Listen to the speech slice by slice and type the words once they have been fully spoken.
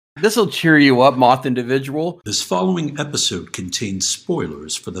This'll cheer you up, moth individual. This following episode contains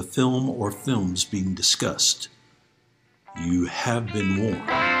spoilers for the film or films being discussed. You have been warned.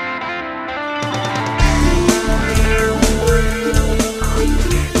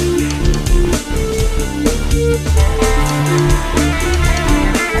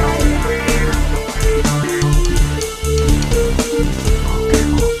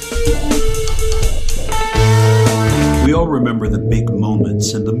 We all remember the big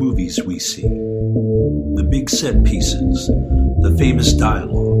moments in the movies we see. The big set pieces, the famous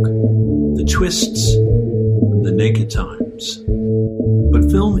dialogue, the twists, the naked times.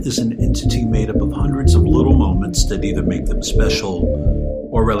 But film is an entity made up of hundreds of little moments that either make them special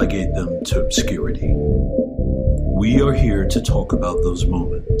or relegate them to obscurity. We are here to talk about those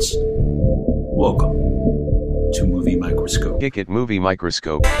moments. Welcome to Movie Microscope. Kick it, Movie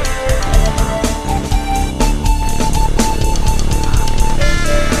Microscope.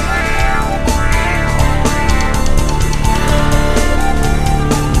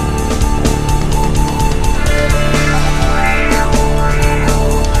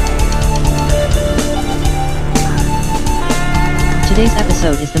 Today's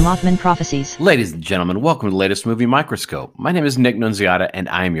episode is the Mothman Prophecies. Ladies and gentlemen, welcome to the latest Movie Microscope. My name is Nick Nunziata, and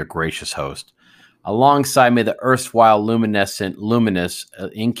I am your gracious host. Alongside me, the erstwhile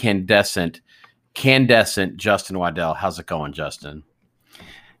incandescent Justin Waddell. How's it going, Justin?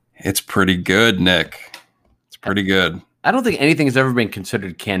 It's pretty good, Nick. It's pretty good. I don't think anything has ever been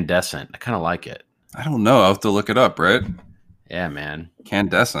considered candescent. I kind of like it. I don't know. I'll have to look it up, right? Yeah, man.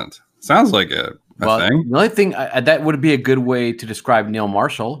 Candescent. Sounds like a thing. The only thing that would be a good way to describe Neil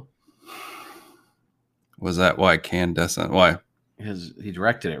Marshall. Was that why? Candescent? Why? Because he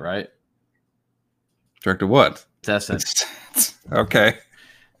directed it, right? Directed what? Decent. Okay.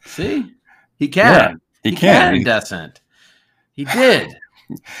 See? He can. Yeah, he can. Candescent. He did.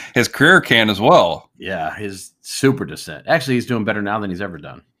 His career can as well. Yeah, his super descent. Actually, he's doing better now than he's ever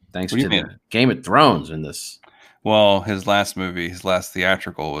done. Thanks to the Game of Thrones in this. Well, his last movie, his last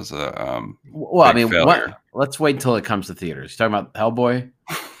theatrical was a failure. Let's wait until it comes to theaters. You talking about Hellboy?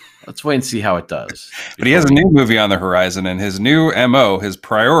 Let's wait and see how it does. But he has a new movie on the horizon, and his new MO, his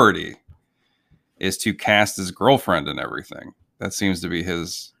priority, is to cast his girlfriend and everything. That seems to be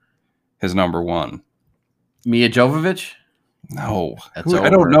his number one. Mia Jovovich? No. I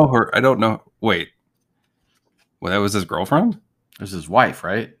don't know her. I don't know. Wait. Well, that was his girlfriend? It was his wife,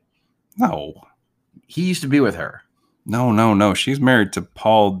 right? No. He used to be with her. No. She's married to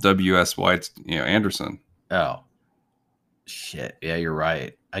Paul W.S. White, Anderson. Oh. Shit. Yeah, you're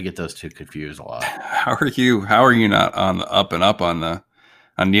right. I get those two confused a lot. How are you not on the up and up on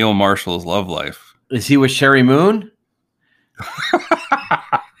Neil Marshall's love life? Is he with Sherry Moon?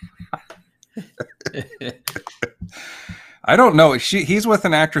 I don't know. He's with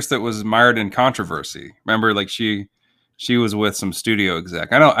an actress that was mired in controversy. Remember, like she was with some studio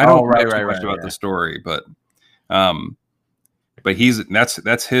exec. I don't know too much about the story, but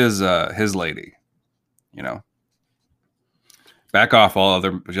that's his lady. Back off, all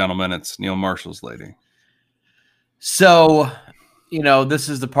other gentlemen. It's Neil Marshall's lady. So, this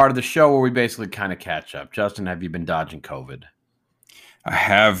is the part of the show where we basically kind of catch up. Justin, have you been dodging COVID? I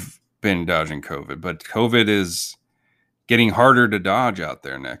have been dodging COVID, but COVID is getting harder to dodge out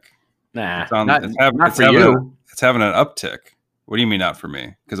there, Nick. Nah, not for you. It's having an uptick. What do you mean not for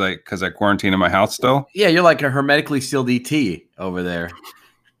me? Because I quarantine in my house still? Yeah, you're like a hermetically sealed ET over there.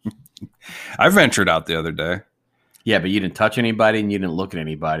 I ventured out the other day. Yeah, but you didn't touch anybody and you didn't look at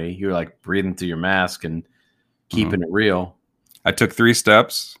anybody. You were like breathing through your mask and keeping it real. I took 3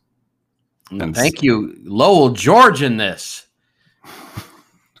 steps. And thank you, Lowell George, in this.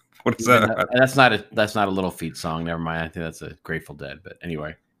 What is that? That's not a Little Feat song. Never mind. I think that's a Grateful Dead. But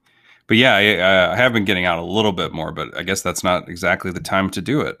anyway. But yeah, I have been getting out a little bit more, but I guess that's not exactly the time to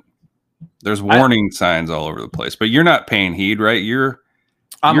do it. There's warning signs all over the place, but you're not paying heed, right?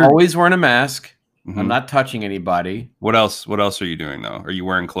 I'm always wearing a mask. Mm-hmm. I'm not touching anybody. What else are you doing though? Are you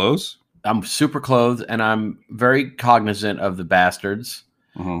wearing clothes? I'm super clothed and I'm very cognizant of the bastards.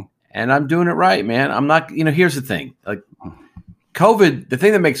 Mm-hmm. And I'm doing it right, man. I'm not, here's the thing. Like COVID, the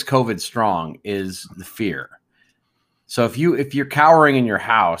thing that makes COVID strong is the fear. So if you're cowering in your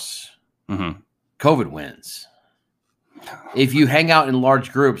house, mm-hmm. COVID wins. If you hang out in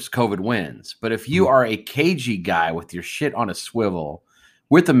large groups, COVID wins. But if you are a cagey guy with your shit on a swivel,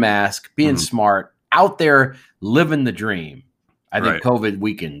 with a mask, being smart, out there living the dream, I think COVID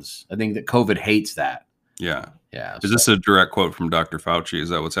weakens. I think that COVID hates that. Yeah. Yeah. Is this a direct quote from Dr. Fauci? Is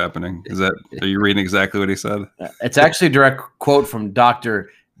that what's happening? Are you reading exactly what he said? It's actually a direct quote from Dr.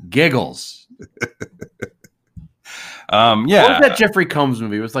 Giggles. Yeah. What was that Jeffrey Combs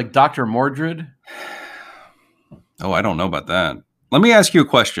movie? It was like Dr. Mordred. Oh, I don't know about that. Let me ask you a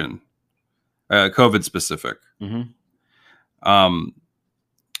question. COVID specific. Mm-hmm.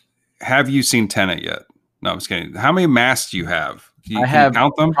 Have you seen Tenet yet? No, I'm just kidding. How many masks do you have? I have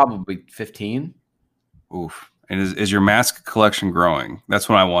count them? Probably 15. Oof. And is your mask collection growing? That's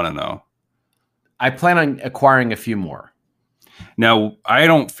what I want to know. I plan on acquiring a few more. Now, I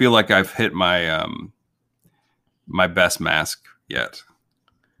don't feel like I've hit my my best mask yet.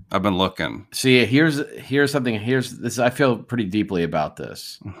 I've been looking. See, here's something. Here's this. I feel pretty deeply about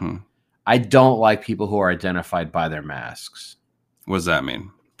this. Mm-hmm. I don't like people who are identified by their masks. What does that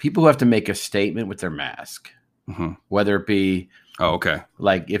mean? People who have to make a statement with their mask, whether it be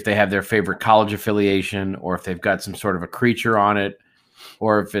like if they have their favorite college affiliation, or if they've got some sort of a creature on it,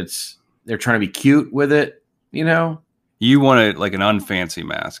 or if they're trying to be cute with it. You know, you want it like an unfancy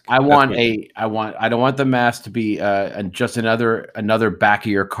mask. I don't want the mask to be just another back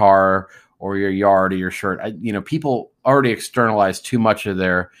of your car or your yard or your shirt. People already externalize too much of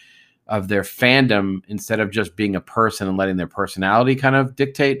their fandom instead of just being a person and letting their personality kind of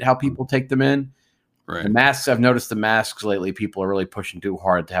dictate how people take them in. Right. The masks, I've noticed the masks lately, people are really pushing too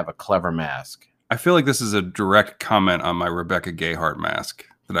hard to have a clever mask. I feel like this is a direct comment on my Rebecca Gayheart mask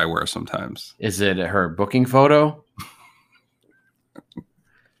that I wear sometimes. Is it her booking photo?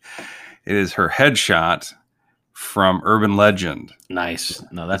 It is her headshot from Urban Legend. Nice.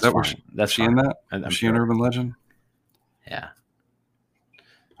 No, that's fine. That's she in that? Is she in Urban Legend? Yeah.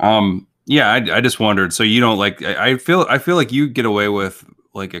 Yeah, I just wondered. So you don't like? I feel like you get away with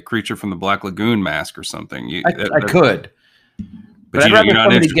like a Creature from the Black Lagoon mask or something. I could, but I'd rather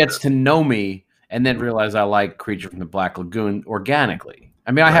somebody gets to know me and then realize I like Creature from the Black Lagoon organically.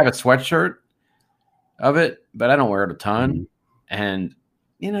 I mean, I have a sweatshirt of it, but I don't wear it a ton. And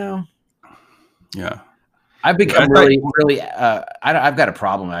yeah, I've become really. I've got a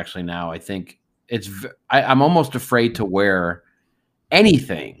problem actually now. I think I'm almost afraid to wear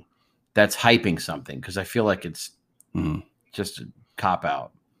anything that's hyping something because I feel like it's just a cop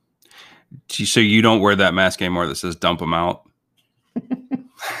out. So you don't wear that mask anymore that says "dump them out"?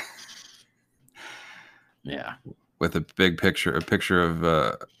 Yeah, with a picture of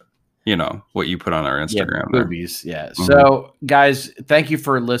what you put on our Instagram. Yeah, movies. Yeah. So guys, thank you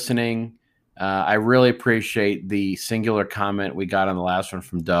for listening. I really appreciate the singular comment we got on the last one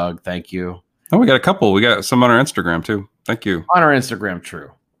from Doug. Thank you. Oh, we got a couple. We got some on our Instagram too. Thank you. On our Instagram,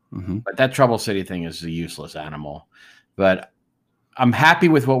 true. But that Trouble City thing is a useless animal. But I'm happy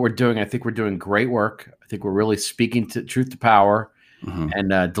with what we're doing. I think we're doing great work. I think we're really speaking to truth to power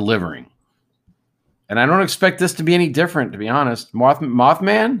and delivering. And I don't expect this to be any different, to be honest.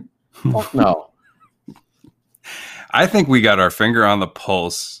 Mothman? Oh, no. I think we got our finger on the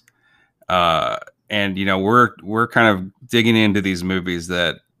pulse. And we're kind of digging into these movies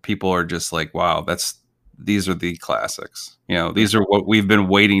that people are just like, wow, these are the classics. These are what we've been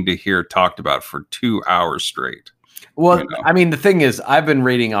waiting to hear talked about for 2 hours straight. Well, I mean, the thing is, I've been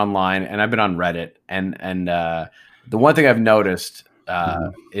reading online and I've been on Reddit, and the one thing I've noticed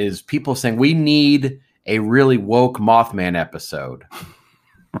is people saying we need a really woke Mothman episode.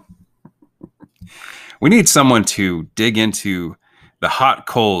 We need someone to dig into the hot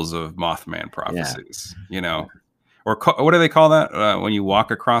coals of Mothman prophecies, or what do they call that when you walk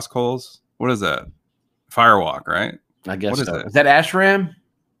across coals? What is that? Firewalk, right? I guess so. Is that Ashram?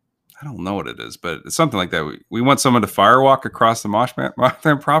 I don't know what it is, but it's something like that. We want someone to firewalk across the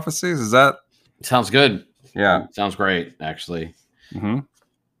Mothman prophecies. Is that? Sounds good. Yeah. Sounds great, actually. Mm-hmm.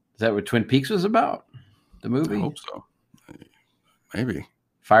 Is that what Twin Peaks was about? The movie? I hope so. Maybe.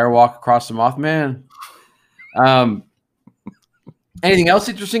 Firewalk across the Mothman. Anything else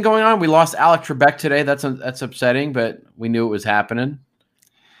interesting going on? We lost Alec Trebek today. That's upsetting, but we knew it was happening.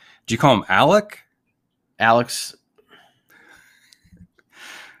 Do you call him Alec? Alex.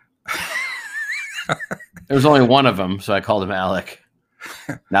 There was only one of them, so I called him Alec.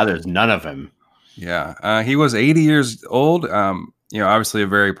 Now there's none of him. Yeah. He was 80 years old. Obviously a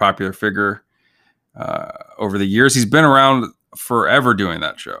very popular figure over the years. He's been around forever doing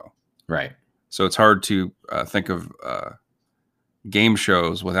that show. Right. So it's hard to think of game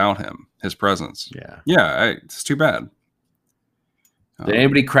shows without his presence. Yeah. Yeah. It's too bad. Did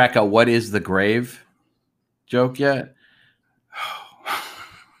anybody crack a "what is the grave" joke yet?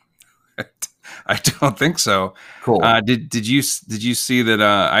 I don't think so. Cool. Did you see that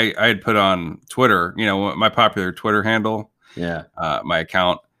I had put on Twitter, my popular Twitter handle, my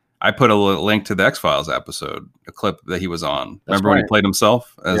account, I put a link to the X-Files episode, a clip that he was on. Remember when he played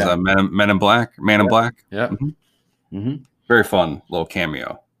himself as Man in Black? Yeah. Mm-hmm. Very fun little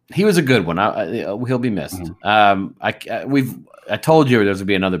cameo. He was a good one. He'll be missed. I told you there's gonna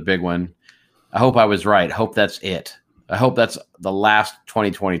be another big one. I hope I was right. I hope that's it. I hope that's the last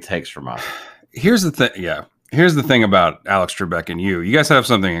 2020 takes from us. Here's the thing. Yeah. Here's the thing about Alex Trebek and you. You guys have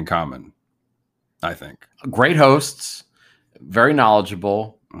something in common, I think. Great hosts, very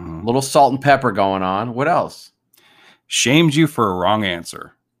knowledgeable, little salt and pepper going on. What else? Shamed you for a wrong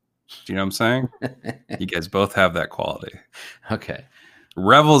answer. Do you know what I'm saying? You guys both have that quality. Okay.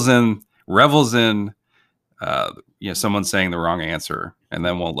 Revels in someone saying the wrong answer and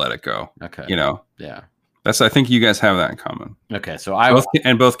then won't let it go. Okay. Yeah. I think you guys have that in common. Okay. So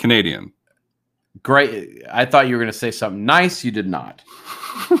both Canadian. Great. I thought you were going to say something nice. You did not.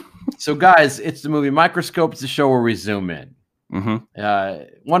 So guys, it's the movie Microscope. It's a show where we zoom in.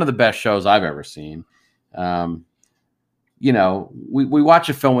 One of the best shows I've ever seen. We watch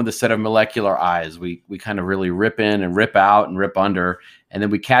a film with a set of molecular eyes. We kind of really rip in and rip out and rip under, and then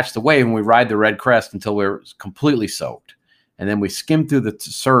we catch the wave and we ride the red crest until we're completely soaked. And then we skim through the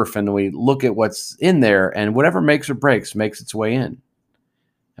surf and we look at what's in there, and whatever makes or breaks makes its way in.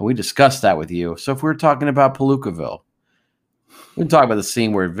 And we discussed that with you. So if we were talking about Palookaville, we can talk about the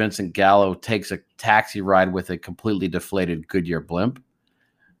scene where Vincent Gallo takes a taxi ride with a completely deflated Goodyear blimp.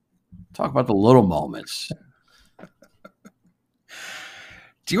 Talk about the little moments.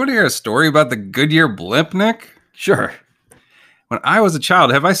 Do you want to hear a story about the Goodyear blimp, Nick? Sure. When I was a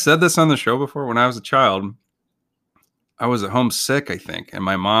child, have I said this on the show before? When I was a child, I was at home sick, I think, and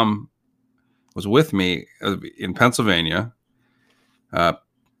my mom was with me in Pennsylvania.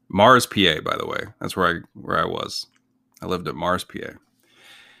 Mars, PA, by the way. That's where I was. I lived at Mars, PA.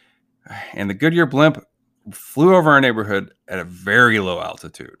 And the Goodyear blimp flew over our neighborhood at a very low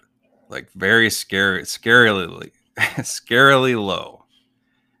altitude, like very scarily low.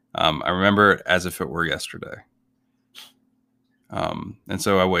 I remember it as if it were yesterday. And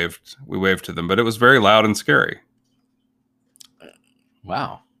so we waved to them, but it was very loud and scary.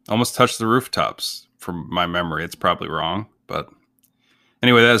 Wow. Almost touched the rooftops from my memory. It's probably wrong, but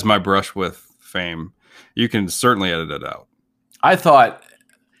anyway, that is my brush with fame. You can certainly edit it out. I thought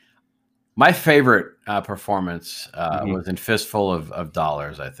my favorite performance was in Fistful of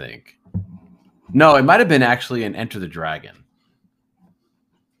Dollars, I think. No, it might have been actually in Enter the Dragon.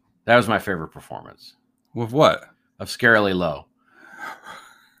 That was my favorite performance. With what? Of Scarily Low.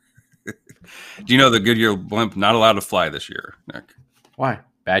 Do you know the Goodyear blimp not allowed to fly this year, Nick? Why?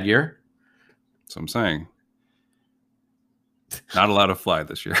 Bad year? That's what I'm saying. Not allowed to fly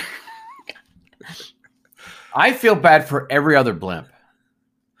this year. I feel bad for every other blimp.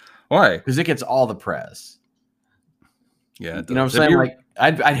 Why? Because it gets all the press. Yeah, you know what I'm saying? Like,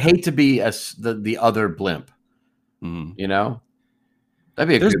 I'd hate to be the other blimp. You know, that'd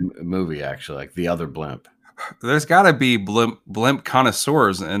be a good movie, actually. Like The Other Blimp. There's got to be blimp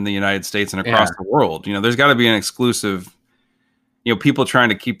connoisseurs in the United States and across the world. You know, there's got to be an exclusive. You know, people trying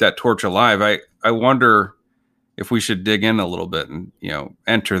to keep that torch alive. I wonder if we should dig in a little bit and,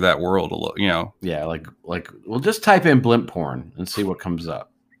 enter that world a little, Yeah, like we'll just type in blimp porn and see what comes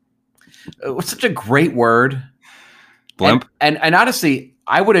up. It's such a great word. Blimp. And honestly,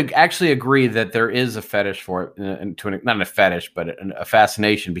 I would actually agree that there is a fetish for it, not a fetish, but a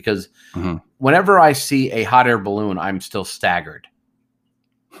fascination, because whenever I see a hot air balloon, I'm still staggered.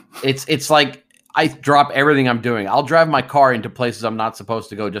 It's like I drop everything I'm doing. I'll drive my car into places I'm not supposed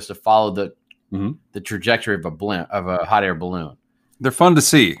to go just to follow the trajectory of a hot air balloon. They're fun to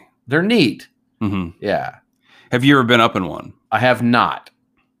see. They're neat. Yeah. Have you ever been up in one? I have not.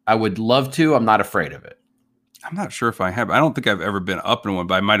 I would love to. I'm not afraid of it. I'm not sure if I have. I don't think I've ever been up in one,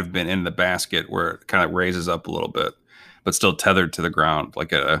 but I might have been in the basket where it kind of raises up a little bit, but still tethered to the ground,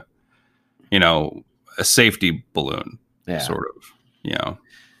 like a safety balloon, sort of.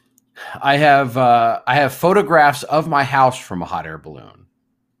 I have photographs of my house from a hot air balloon.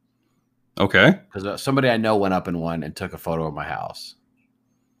 Okay. Because somebody I know went up in one and took a photo of my house.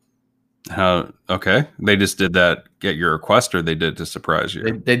 Okay. They just did that at your request, or they did it to surprise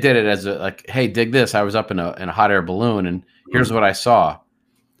you? They did it as hey, dig this. I was up in a hot air balloon and here's what I saw.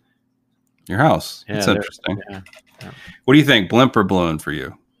 Your house. Yeah, that's interesting. Yeah. What do you think? Blimp or balloon for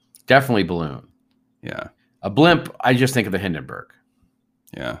you? Definitely balloon. Yeah. A blimp, I just think of the Hindenburg.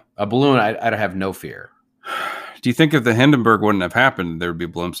 Yeah. A balloon, I'd have no fear. Do you think if the Hindenburg wouldn't have happened, there would be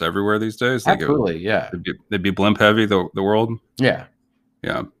blimps everywhere these days? Absolutely, yeah. They'd be blimp heavy, the world? Yeah.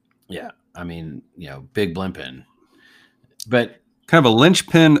 Yeah. Yeah. I mean, big blimping. But kind of a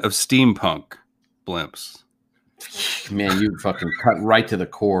linchpin of steampunk blimps. Man, you fucking cut right to the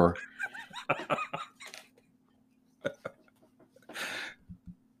core.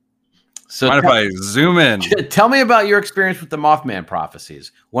 So Mind if I zoom in? tell me about your experience with the Mothman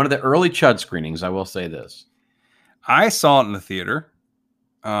Prophecies. One of the early Chud screenings. I will say this. I saw it in the theater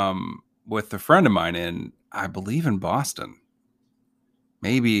with a friend of mine I believe in Boston.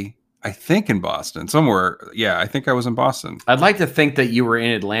 Maybe, I think in Boston somewhere. Yeah, I think I was in Boston. I'd like to think that you were in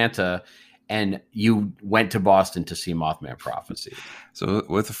Atlanta and you went to Boston to see Mothman Prophecies. So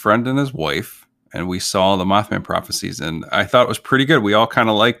with a friend and his wife, and we saw the Mothman Prophecies, and I thought it was pretty good. We all kind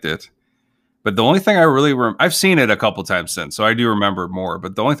of liked it. But the only thing I really I've seen it a couple times since, so I do remember more.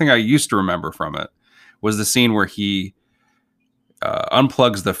 But the only thing I used to remember from it was the scene where he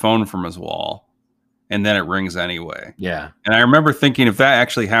unplugs the phone from his wall, and then it rings anyway. Yeah. And I remember thinking, if that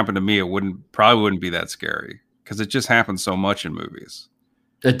actually happened to me, it probably wouldn't be that scary, because it just happens so much in movies.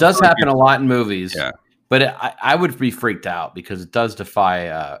 It does happen a lot in movies. Yeah. But I would be freaked out because it does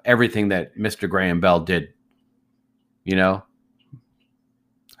defy everything that Mr. Graham Bell did. You know?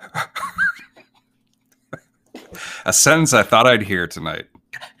 A sentence I thought I'd hear tonight.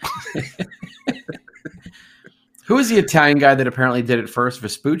 Who is the Italian guy that apparently did it first?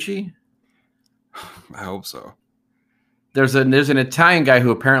 Vespucci? I hope so. There's an Italian guy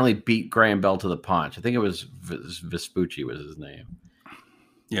who apparently beat Graham Bell to the punch. I think it was Vespucci was his name.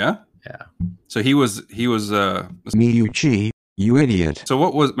 Yeah? Yeah. So he was Miyuchi, you idiot.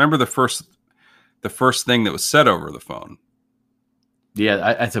 So remember the first thing that was said over the phone? Yeah,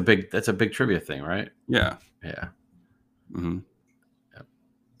 that's a big trivia thing, right? Yeah. Yeah. Mm-hmm. Yep.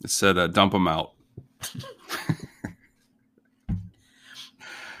 It said, dump them out.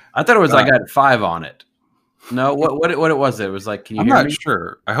 I thought it was I got 5 on it. No, what it was? It was like, can you I'm hear not me?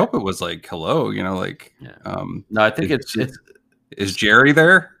 Sure. I hope it was like, hello, like, yeah. No, I think it's is Jerry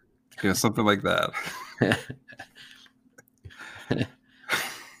there? Something like that.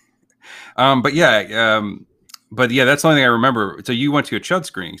 But yeah, that's the only thing I remember. So you went to a Chud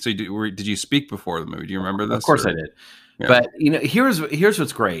screening. So did you speak before the movie? Do you remember this? Of course I did. Yeah. But here's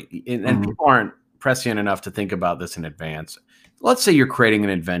what's great, and people aren't prescient enough to think about this in advance. Let's say you're creating an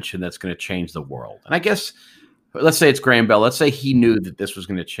invention that's going to change the world, and I guess let's say it's Graham Bell. Let's say he knew that this was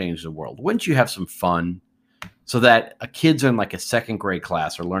going to change the world. Wouldn't you have some fun? So that a kid's in like a second grade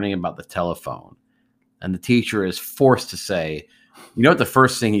class or learning about the telephone, and the teacher is forced to say, you know what the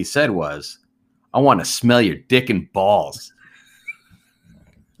first thing he said was, I want to smell your dick and balls.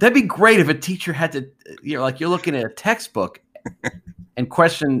 That'd be great if a teacher had to, you're looking at a textbook and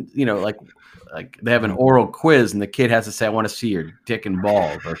question, like they have an oral quiz and the kid has to say, I want to see your dick and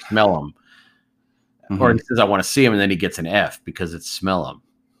balls or smell them. Mm-hmm. Or he says, I want to see them. And then he gets an F because it's smell them.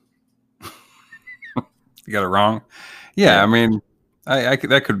 You got it wrong. Yeah. I mean,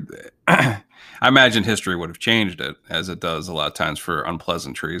 that could, I imagine history would have changed it, as it does a lot of times for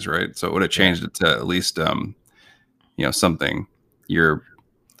unpleasantries, right? So it would have changed it to at least, something.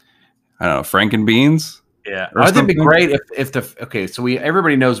 I don't know, Frankenbeans. Yeah, I think it'd be great if so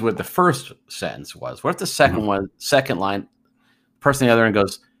everybody knows what the first sentence was. What if the second line, person on the other end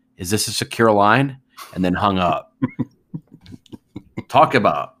goes, "Is this a secure line?" and then hung up. Talk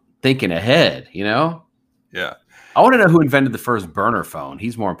about thinking ahead, Yeah. I want to know who invented the first burner phone.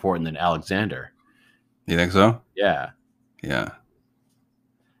 He's more important than Alexander. You think so? Yeah. Yeah.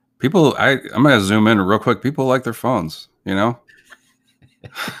 People, I'm going to zoom in real quick. People like their phones,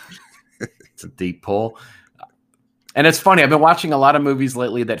 It's a deep pull. And it's funny. I've been watching a lot of movies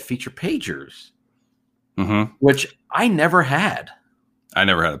lately that feature pagers, which I never had. I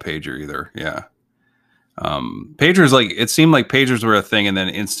never had a pager either. Yeah. Pagers, it seemed like pagers were a thing and then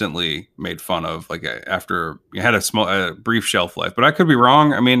instantly made fun of, after you had a brief shelf life, but I could be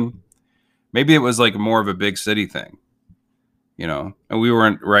wrong. I mean, maybe it was more of a big city thing, and we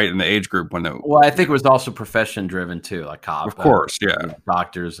weren't right in the age group when well, I think it was also profession driven too, like cops, of course. Yeah.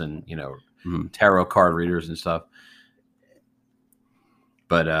 Doctors and, tarot card readers and stuff.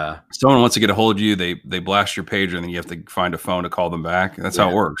 But someone wants to get a hold of you, they blast your pager and then you have to find a phone to call them back. That's how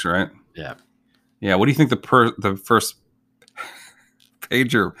it works, right? Yeah. Yeah. What do you think the first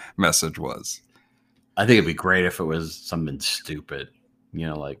pager message was? I think it'd be great if it was something stupid,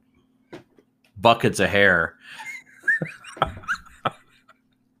 like buckets of hair.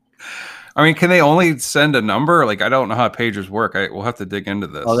 I mean, can they only send a number? I don't know how pagers work. We'll have to dig into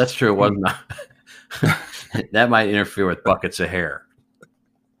this. Oh, that's true. It wasn't. That might interfere with buckets of hair.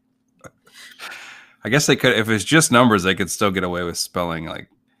 I guess they could, if it's just numbers, they could still get away with spelling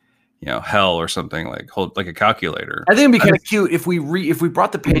hell or something, like a calculator. I think it'd be kind of cute if we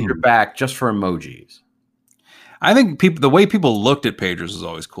brought the pager back just for emojis. I think the way people looked at pagers is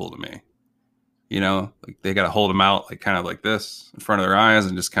always cool to me. They got to hold them out kind of like this in front of their eyes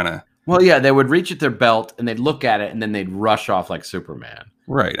and just kind of. Well, yeah, they would reach at their belt and they'd look at it and then they'd rush off like Superman.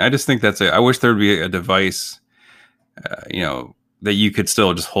 Right. I just think I wish there'd be a device, that you could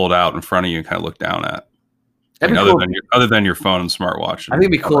still just hold out in front of you and kind of look down at. Like, other than your phone and smartwatch. I think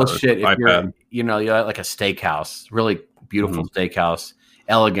it'd be cool as shit if iPad. you're at like a steakhouse, really beautiful steakhouse,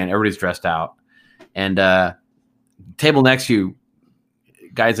 elegant, everybody's dressed out, and table next to you,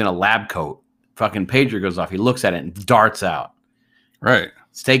 guy's in a lab coat, fucking pager goes off, he looks at it and darts out. Right.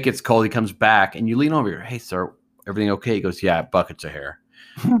 Steak gets cold, he comes back, and you lean over here, hey sir, everything okay? He goes, yeah, buckets of hair.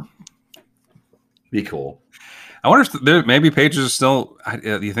 Be cool. I wonder if maybe pagers are still.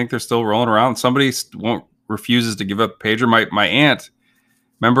 Do you think they're still rolling around? Somebody refuses to give up a pager. My aunt,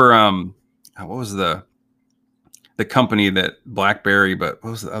 remember? What was the company that BlackBerry? But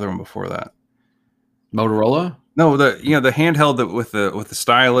what was the other one before that? Motorola? No, the handheld with the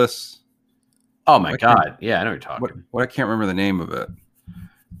stylus. Oh my god! Yeah, I know what you're talking. What I can't remember the name of it.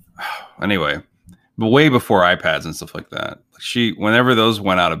 Anyway, but way before iPads and stuff like that. Whenever those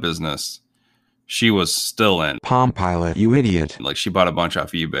went out of business, she was still in. Palm Pilot, you idiot. Like, she bought a bunch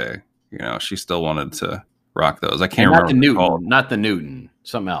off eBay. She still wanted to rock those. I can't remember. Not the Newton.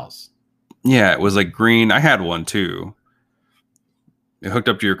 Something else. Yeah, it was like green. I had one too. It hooked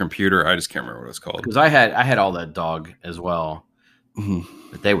up to your computer. I just can't remember what it's called. Because I had all that dog as well.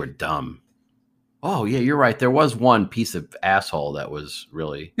 But they were dumb. Oh yeah, you're right. There was one piece of asshole that was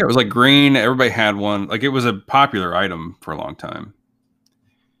really. Yeah, it was like green. Everybody had one. Like, it was a popular item for a long time.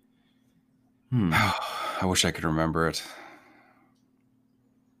 I wish I could remember it.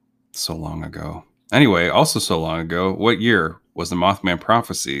 So long ago. Anyway, also so long ago, what year was the Mothman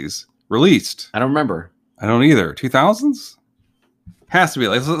Prophecies released? I don't remember. I don't either. 2000s? Has to be.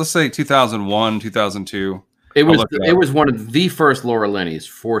 Let's say 2001, 2002. It was one of the first Laura Linney's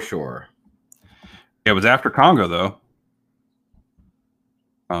for sure. It was after Congo, though.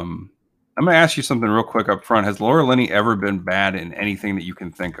 I'm going to ask you something real quick up front. Has Laura Linney ever been bad in anything that you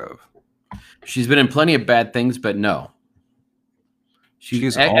can think of? She's been in plenty of bad things, but no.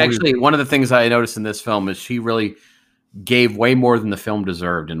 She's actually one of the things I noticed in this film is she really gave way more than the film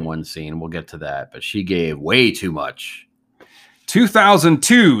deserved in one scene. We'll get to that, but she gave way too much.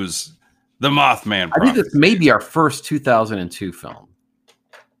 2002's The Mothman Prophecies. I think this may be our first 2002 film.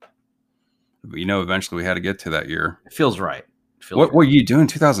 But eventually we had to get to that year. It feels right. What were you doing in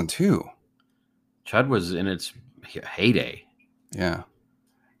 2002? Chud was in its heyday. Yeah.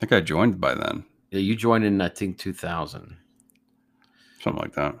 I think I joined by then. Yeah, you joined in, I think, 2000. Something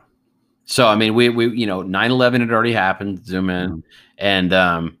like that. So, I mean, we 9/11 had already happened, zoom in, and,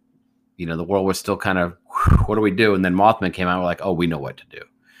 the world was still kind of, what do we do? And then Mothman came out, we're like, oh, we know what to do.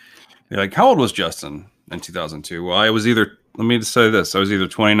 You're like, how old was Justin in 2002? Well, let me just say this, I was either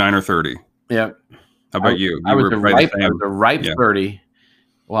 29 or 30. Yeah. How about you? I was a ripe 30.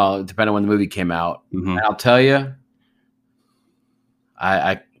 Well, depending on when the movie came out. Mm-hmm. And I'll tell you,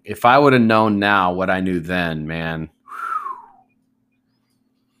 if I would have known now what I knew then, man,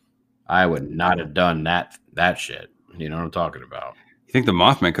 I would not have done that shit. You know what I'm talking about? You think the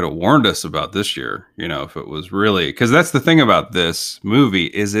Mothman could have warned us about this year? If it was really, because that's the thing about this movie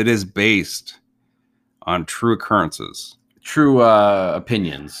is it is based on true occurrences, true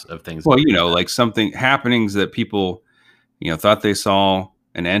opinions of things. Well, like happenings that people, thought they saw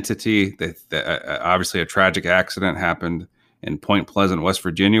an entity. That obviously a tragic accident happened in Point Pleasant, West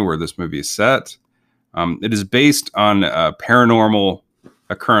Virginia, where this movie is set. It is based on paranormal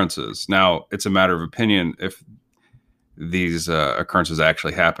occurrences. Now, it's a matter of opinion if these occurrences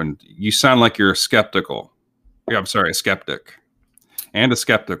actually happened. You sound like you're skeptical. Yeah, I'm sorry, a skeptic and a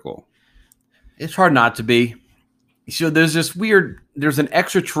skeptical. It's hard not to be. So there's an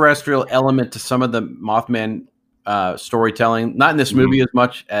extraterrestrial element to some of the Mothman storytelling, not in this movie as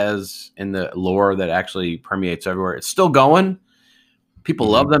much as in the lore that actually permeates everywhere. It's still going. People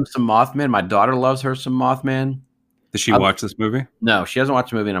love them some Mothman. My daughter loves her some Mothman. Did she watch this movie? No, she hasn't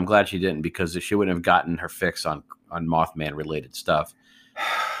watched the movie, and I'm glad she didn't because she wouldn't have gotten her fix on Mothman related stuff.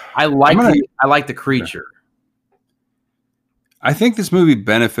 I like the creature. I think this movie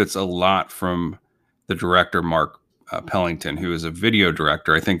benefits a lot from the director Mark Pellington, who is a video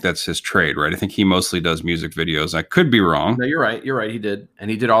director. I think that's his trade, right? I think he mostly does music videos. I could be wrong. No, you're right. He did, and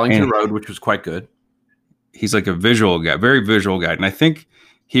he did Arlington Road, which was quite good. He's like a visual guy, very visual guy, and I think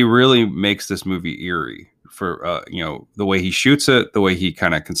he really makes this movie eerie for the way he shoots it, the way he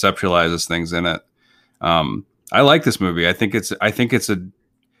kind of conceptualizes things in it. I like this movie. I think it's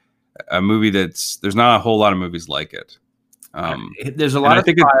a movie there's not a whole lot of movies like it. There's a lot of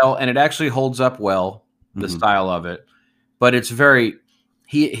style, and it actually holds up well. The style of it, but it's very.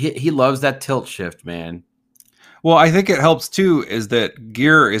 He loves that tilt shift, man. Well, I think it helps too. Is that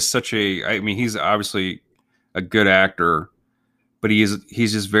Gere is he's obviously a good actor, but he's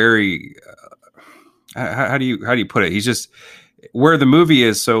just very. How do you put it? He's just where the movie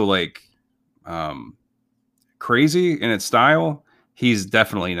is so like crazy in its style. He's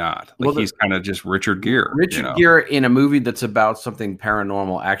definitely not. Like he's kind of just Richard Gere. Richard Gere in a movie that's about something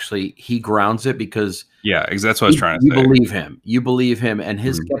paranormal. Actually, he grounds it because that's what I was trying to say. You believe him. You believe him, and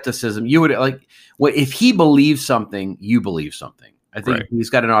his skepticism. You would like. Well, if he believes something, you believe something. I think he's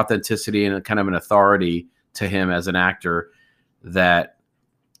got an authenticity and a kind of an authority to him as an actor that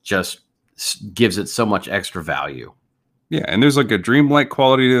just gives it so much extra value. Yeah, and there's like a dreamlike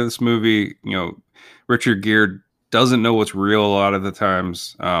quality to this movie. You know, Richard Gere doesn't know what's real a lot of the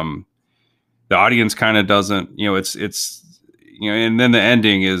times. The audience kind of doesn't. You know, it's and then the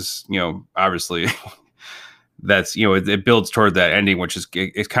ending is obviously that's it builds toward that ending, which is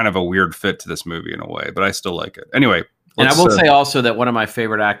it's kind of a weird fit to this movie in a way, but I still like it anyway. And I will say also that one of my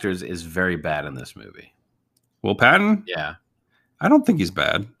favorite actors is very bad in this movie. Will Patton? Yeah. I don't think he's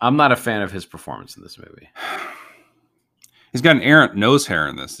bad. I'm not a fan of his performance in this movie. He's got an errant nose hair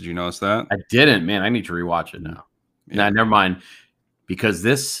in this. Did you notice that? I didn't, man. I need to rewatch it now. Yeah. Nah, never mind. Because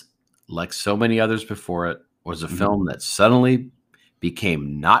this, like so many others before it, was a film that suddenly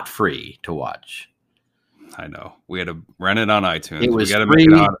became not free to watch. I know. We had to rent it on iTunes. It was free.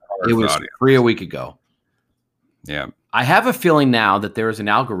 It was free a week ago. Yeah. I have a feeling now that there is an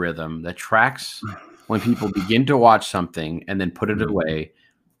algorithm that tracks when people begin to watch something and then put it away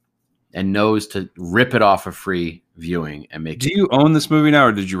and knows to rip it off of free viewing and make it. Do you own this movie now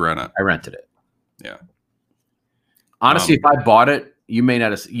or did you rent it? I rented it. Yeah. Honestly, if I bought it, you may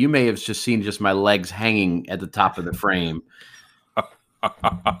have just seen just my legs hanging at the top of the frame.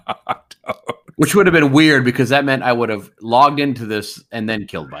 Which would have been weird because that meant I would have logged into this and then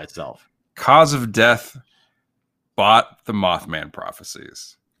killed myself. Cause of death bought the Mothman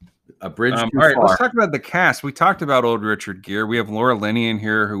prophecies. A bridge too all right, far. let's talk about the cast. We talked about old Richard Gere. We have Laura Linney in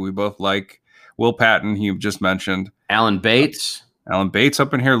here, who we both like. Will Patton, who you've just mentioned. Alan Bates. Alan Bates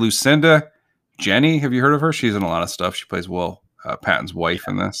up in here. Lucinda. Jenny, have you heard of her? She's in a lot of stuff. She plays Will Patton's wife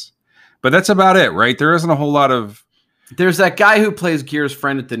in this. But that's about it, right? There isn't a whole lot of... There's that guy who plays Gere's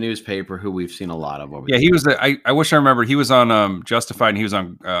friend at the newspaper who we've seen a lot of over there. He was... I wish I remembered. He was on Justified, and he was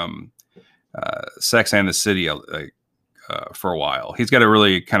on Sex and the City for a while. He's got a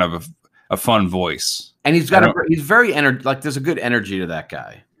really kind of a fun voice. And he's got he's very there's a good energy to that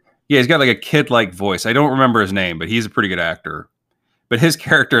guy. Yeah, he's got like a kid-like voice. I don't remember his name, but he's a pretty good actor. But his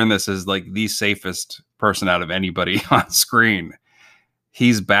character in this is like the safest person out of anybody on screen.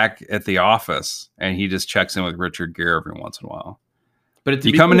 He's back at the office and he just checks in with Richard Gere every once in a while. But at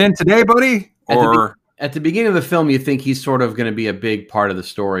you coming in today, buddy? Or at the beginning of the film, you think he's sort of going to be a big part of the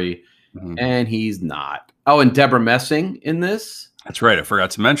story, and he's not. Oh, and Deborah Messing in this. That's right. I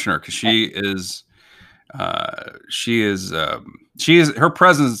forgot to mention her because she is her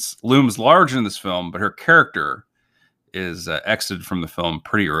presence looms large in this film, but her character is exited from the film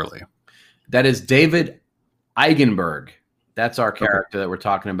pretty early. That is David Eigenberg. That's our character that we're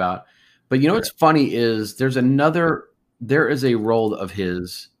talking about. But you know what's funny is there is a role of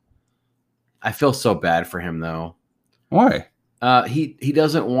his. I feel so bad for him though. Why? He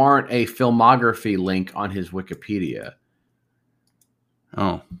doesn't warrant a filmography link on his Wikipedia.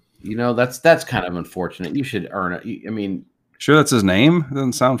 Oh, that's kind of unfortunate. You should earn it. I mean, sure, that's his name. It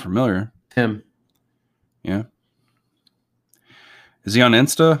doesn't sound familiar. Tim. Yeah. Is he on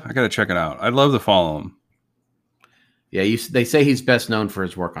Insta? I got to check it out. I'd love to follow him. Yeah, they say he's best known for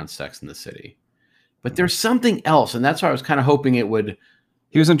his work on Sex and the City. But there's something else, and that's why I was kind of hoping it would...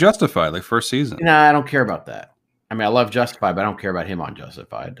 He was in Justified, like first season. Nah, I don't care about that. I mean, I love Justified, but I don't care about him on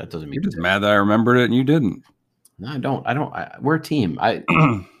Justified. That doesn't mean... You're just mad that I remembered it and you didn't. No, I don't. We're a team.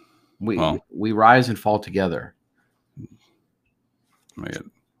 We rise and fall together.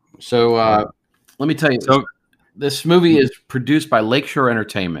 So let me tell you... This movie is produced by Lakeshore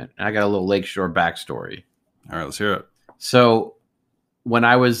Entertainment. And I got a little Lakeshore backstory. All right, let's hear it. So when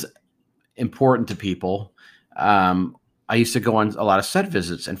I was important to people, I used to go on a lot of set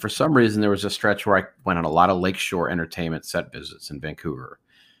visits. And for some reason, there was a stretch where I went on a lot of Lakeshore Entertainment set visits in Vancouver.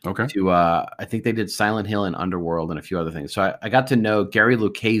 Okay. I think they did Silent Hill and Underworld and a few other things. So I got to know Gary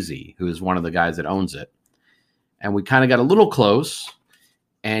Lucchese, who is one of the guys that owns it. And we kind of got a little close.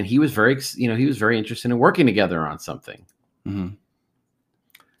 And he was very interested in working together on something. Mm-hmm.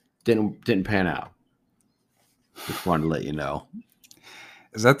 Didn't pan out. Just wanted to let you know.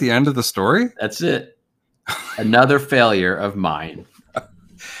 Is that the end of the story? That's it. Another failure of mine.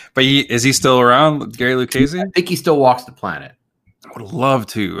 But is he still around, Gary Lucchese? I think he still walks the planet. I would love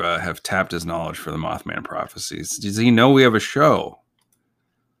to have tapped his knowledge for the Mothman prophecies. Does he know we have a show?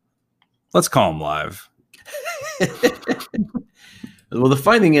 Let's call him live. Well, the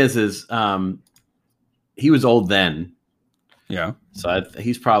funny thing is he was old then. Yeah. So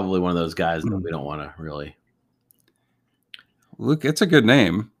he's probably one of those guys that we don't want to really. Luke, it's a good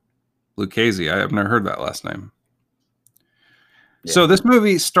name. Lucchese. I have never heard that last name. Yeah. So this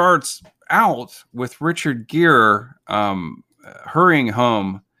movie starts out with Richard Gere hurrying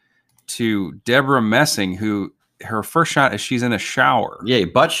home to Deborah Messing, who her first shot is she's in a shower. Yeah,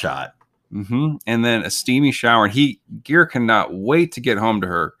 butt shot. Mm-hmm. And then a steamy shower. And Gere cannot wait to get home to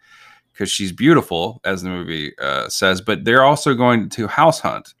her because she's beautiful, as the movie says. But they're also going to house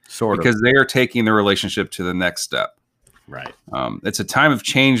hunt, because they are taking the relationship to the next step. Right. It's a time of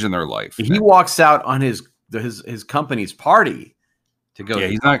change in their life. He walks out on his company's party to go.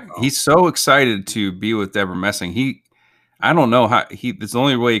 Yeah, he's so excited to be with Deborah Messing. I don't know how it's the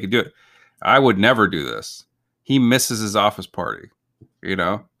only way he could do it. I would never do this. He misses his office party, you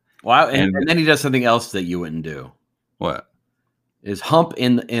know? Well, and then he does something else that you wouldn't do. What? Is hump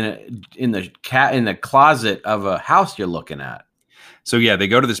in the closet of a house you're looking at. So yeah, they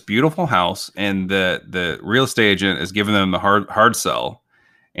go to this beautiful house, and the real estate agent is giving them the hard sell,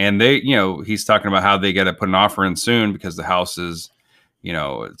 and he's talking about how they got to put an offer in soon because the house is,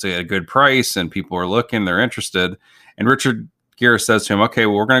 it's a good price and people are looking, they're interested. And Richard Gere says to him, "Okay,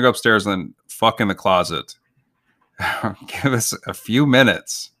 well, we're gonna go upstairs and fuck in the closet. Give us a few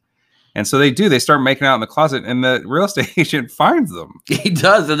minutes." And so they do. They start making out in the closet, and the real estate agent finds them. He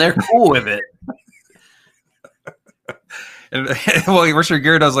does, and they're cool with it. And well, Richard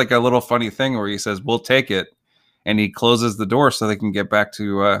Gere does like a little funny thing where he says, "We'll take it," and he closes the door so they can get back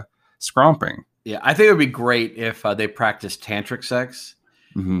to scromping. Yeah, I think it would be great if they practice tantric sex,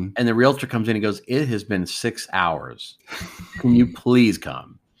 and the realtor comes in and goes, "It has been 6 hours. Can you please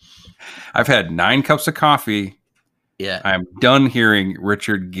come? I've had 9 cups of coffee. Yeah, I'm done hearing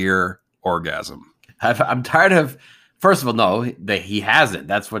Richard Gere orgasm. I'm tired of." First of all, no, he hasn't.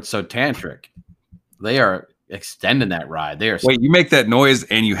 That's what's so tantric. They are extending that ride. They are. Wait, you make that noise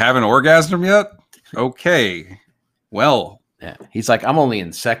and you haven't orgasmed yet? Okay, well, yeah. He's like, I'm only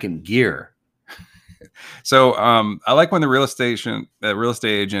in second gear. So, I like when the real estate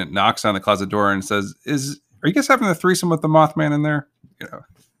agent knocks on the closet door and says, "Are you guys having a threesome with the Mothman in there?"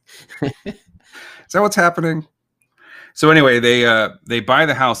 Is that what's happening? So anyway, they buy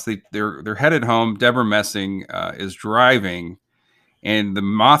the house. They're headed home. Deborah Messing is driving, and the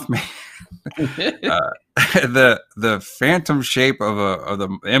Mothman, the phantom shape of the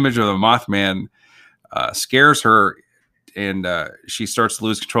image of the Mothman scares her, and she starts to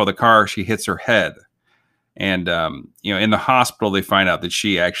lose control of the car. She hits her head, and in the hospital they find out that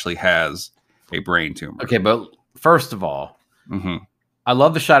she actually has a brain tumor. Okay, but first of all. I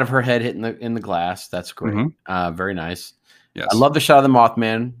love the shot of her head hitting in the glass. That's great. Very nice. Yes. I love the shot of the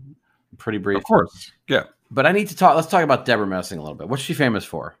Mothman. Pretty brief. Of course. Yeah. But I need to talk. Let's talk about Deborah Messing a little bit. What's she famous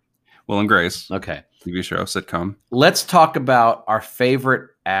for? Will and Grace. Okay. TV show, sitcom. Let's talk about our favorite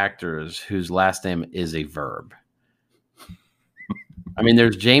actors whose last name is a verb. I mean,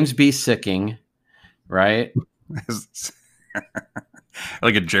 there's James B. Sicking, right?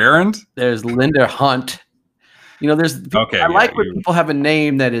 Like a gerund? There's Linda Hunt. There's. Okay. I like when people have a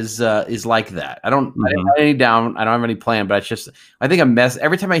name that is like that. I don't have any down. I don't have any plan, but I think a mess.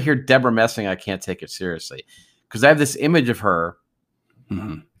 Every time I hear Deborah Messing, I can't take it seriously because I have this image of her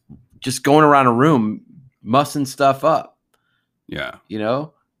just going around a room mussing stuff up. Yeah.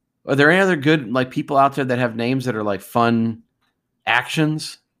 Are there any other good people out there that have names that are like fun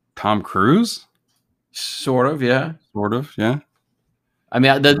actions? Tom Cruise? Sort of, yeah. Sort of, yeah. I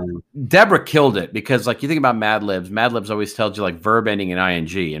mean, Deborah killed it because, you think about Mad Libs. Mad Libs always tells you verb ending in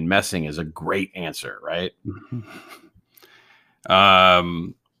ing, and Messing is a great answer, right?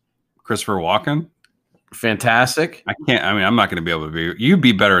 Christopher Walken, fantastic. I'm not going to be able to be. You'd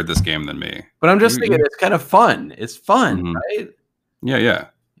be better at this game than me. But I'm just thinking, it's kind of fun. It's fun, right? Yeah.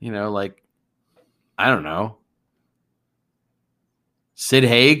 I don't know, Sid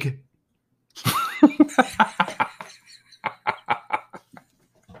Haig.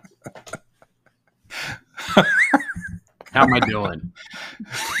 How am I doing?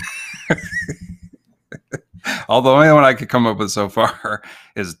 The only one I could come up with so far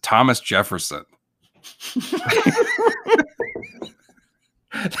is Thomas Jefferson.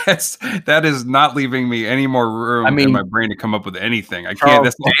 That is not leaving me any more room in my brain to come up with anything. I can't.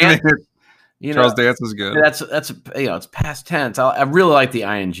 That's the only thing. Charles Dance is good. That's it's past tense. I really like the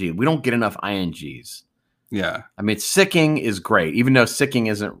ing. We don't get enough ings. Yeah. I mean, sicking is great, even though sicking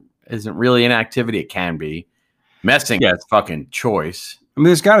isn't really an activity. It can be. Messing, it's fucking choice. I mean,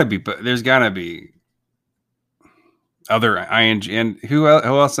 there's got to be other ing, and who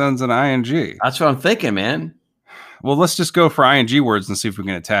else ends an ing? That's what I'm thinking, man. Well, let's just go for ing words and see if we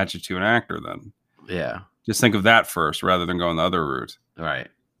can attach it to an actor then. Yeah. Just think of that first rather than going the other route. All right.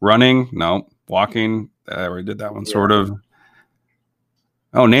 Running? No. Walking? I already did that one, sort of.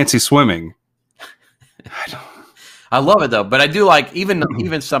 Oh, Nancy swimming. I love it though, but I do like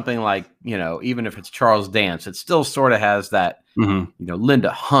even something like, you know, even if it's Charles Dance, it still sort of has that, you know,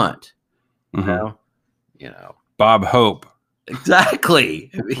 Linda Hunt, you know, Bob Hope. Exactly.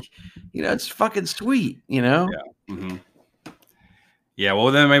 You know, it's fucking sweet, you know? Yeah. Yeah.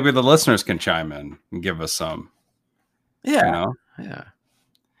 Well, then maybe the listeners can chime in and give us some. Yeah. You know? Yeah.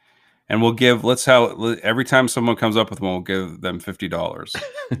 And we'll give, every time someone comes up with one, we'll give them $50.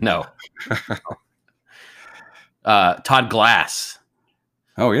 No. Todd Glass.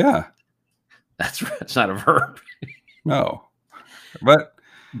 Oh, yeah. That's not a verb. No. But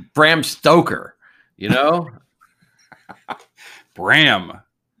Bram Stoker, you know? Bram.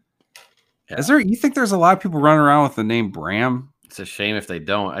 Yeah. You think there's a lot of people running around with the name Bram? It's a shame if they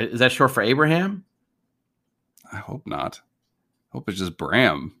don't. Is that short for Abraham? I hope not. I hope it's just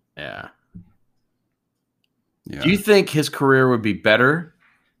Bram. Yeah. Yeah. Do you think his career would be better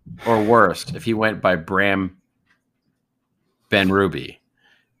or worse if he went by Bram Ben Ruby?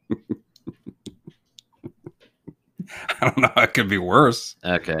 I don't know. It could be worse.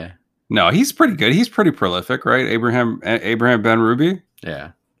 Okay. No, he's pretty good. He's pretty prolific, right? Abraham Ben Ruby.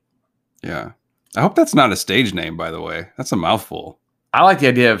 Yeah. Yeah. I hope that's not a stage name, by the way. That's a mouthful. I like the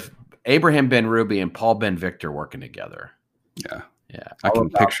idea of Abraham Ben Ruby and Paul Ben Victor working together. Yeah. Yeah. I can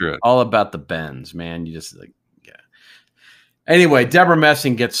picture it. All about the Bens, man. You just like, yeah. Anyway, Deborah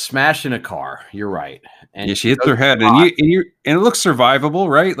Messing gets smashed in a car. You're right. And yeah, she hits her head, and it looks survivable,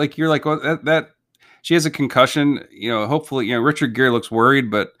 right? Like you're like, well, that she has a concussion. You know, hopefully, you know, Richard Gere looks worried,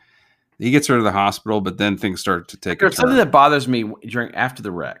 but he gets her to the hospital. But then things start to take. There's something that bothers me after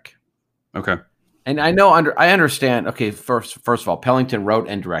the wreck. Okay. And I understand. Okay, first of all, Pellington wrote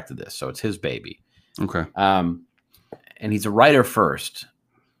and directed this, so it's his baby. Okay. And he's a writer first.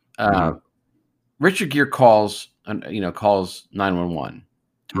 Richard Gere calls 911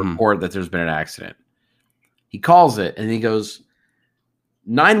 to report that there's been an accident. He calls it and he goes,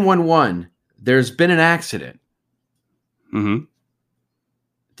 911, there's been an accident. Mm-hmm.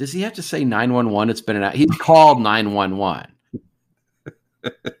 Does he have to say 911? It's been an accident. He's called 911.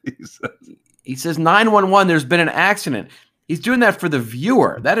 He says 911, there's been an accident. He's doing that for the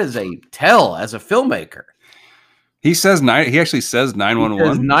viewer. That is a tell as a filmmaker. He actually says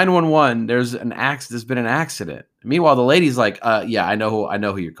 911. 911, there's been an accident. Meanwhile, the lady's like, yeah, I know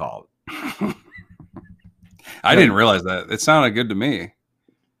who you called. I didn't realize that. It sounded good to me.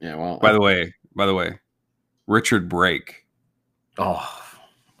 Yeah, well. By the way, Richard Brake. Oh.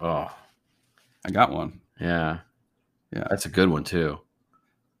 I got one. Yeah. Yeah. That's a good one too.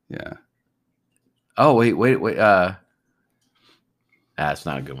 Yeah. Oh, wait. That's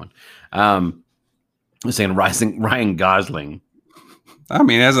not a good one. I'm saying Ryan Gosling. I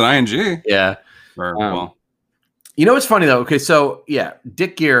mean, as an ING. Yeah. Well. You know what's funny though? Okay, so yeah,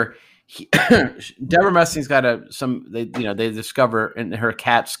 Dick Gere, Deborah Messing's got they discover in her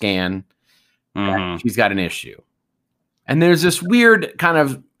CAT scan that she's got an issue. And there's this weird kind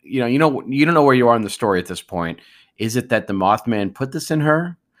of, you don't know where you are in the story at this point. Is it that the Mothman put this in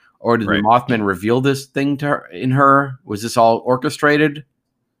her? Or did the Mothman reveal this thing to her in her? Was this all orchestrated?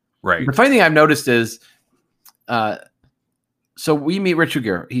 Right. The funny thing I've noticed is, so we meet Richard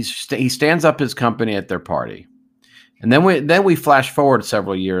Gere. He stands up his company at their party, and then we flash forward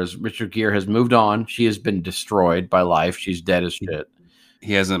several years. Richard Gere has moved on. She has been destroyed by life. She's dead as shit.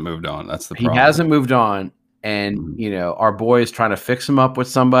 He hasn't moved on. That's the problem. He hasn't moved on, and our boy is trying to fix him up with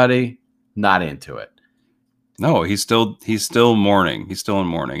somebody. Not into it. No, he's still mourning. He's still in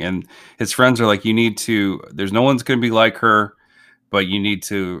mourning. And his friends are like, there's no one's going to be like her, but you need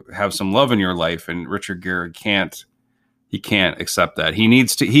to have some love in your life. And Richard Gere can't accept that. He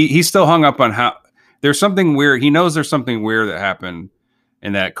needs to, he's still hung up on how there's something weird. He knows there's something weird that happened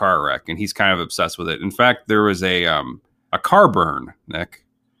in that car wreck, and he's kind of obsessed with it. In fact, there was a car burn, Nick.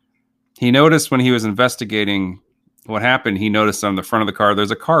 He noticed when he was investigating what happened, he noticed on the front of the car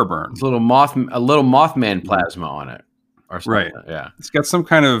there's a car burn. There's a little Mothman plasma on it, or something. Right? Yeah, it's got some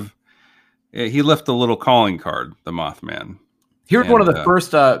kind of. He left a little calling card, the Mothman. Here's one of the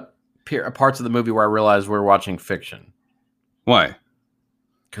first parts of the movie where I realized we're watching fiction. Why?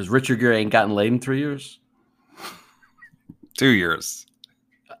 Because Richard Gere ain't gotten laid in 3 years. 2 years.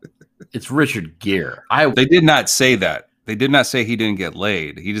 It's Richard Gere. They did not say that. They did not say he didn't get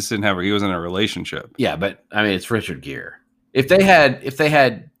laid. He just didn't he was in a relationship. Yeah, but I mean, it's Richard Gere. If they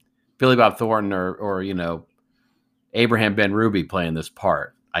had Billy Bob Thornton or Abraham Ben Ruby playing this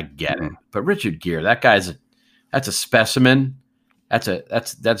part, I get it. But Richard Gere, that guy's That's a specimen.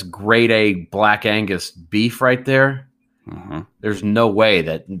 That's grade A Black Angus beef right there. Mm-hmm. There's no way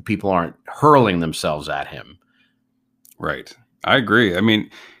that people aren't hurling themselves at him. Right. I agree. I mean,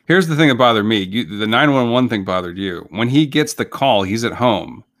 here's the thing that bothered me. The 911 thing bothered you. When he gets the call, he's at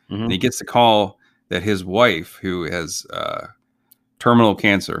home, Mm-hmm. and he gets the call that his wife, who has terminal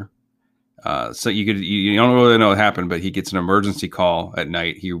cancer, so you don't really know what happened, but he gets an emergency call at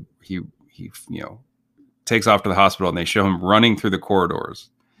night. He takes off to the hospital, and they show him running through the corridors,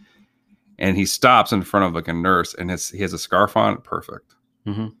 and he stops in front of like a nurse, and he has a scarf on. Perfect.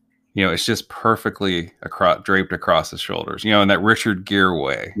 Mm-hmm. It's just perfectly draped across his shoulders, in that Richard Gere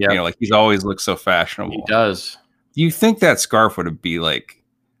way. Yep. Like he's always looked so fashionable. He does. Do you think that scarf would be like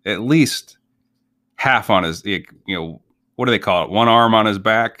at least half on his, what do they call it? One arm on his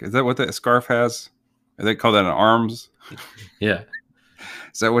back? Is that what that scarf has? Do they call that an arms? Yeah.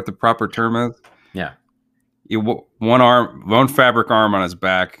 Is that what the proper term is? Yeah. One fabric arm on his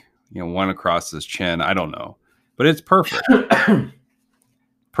back, one across his chin. I don't know, but it's perfect.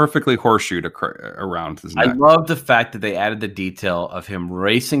 Perfectly horseshoed around his neck. I love the fact that they added the detail of him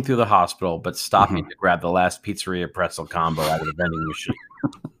racing through the hospital, but stopping to grab the last pizzeria pretzel combo out of the vending machine.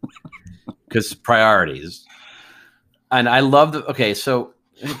 Because priorities. And I love so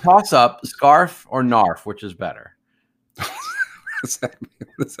toss up scarf or narf, which is better? What does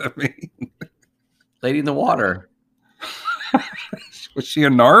that mean? Lady in the Water. Was she a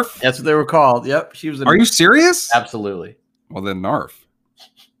narf? That's what they were called. Yep. She was. Are you serious? Absolutely. Well, then narf.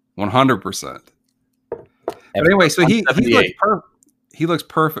 100%. But anyway, so he looks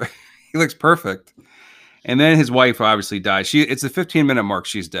perfect. He looks perfect. And then his wife obviously dies. It's a 15-minute mark.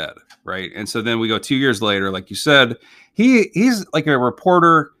 She's dead, right? And so then we go 2 years later, like you said. He's like a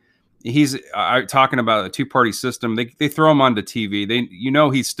reporter. He's talking about a two-party system. They throw him onto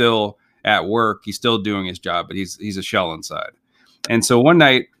TV. He's still at work. He's still doing his job, but he's a shell inside. And so one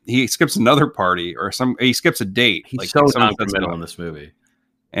night he skips another party he skips a date. He's like so non-committal in this movie.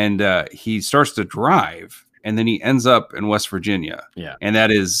 And he starts to drive, and then he ends up in West Virginia. Yeah. And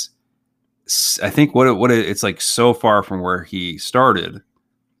that is, I think it's like so far from where he started.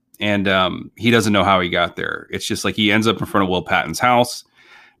 And he doesn't know how he got there. It's just like he ends up in front of Will Patton's house,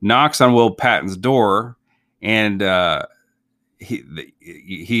 knocks on Will Patton's door, and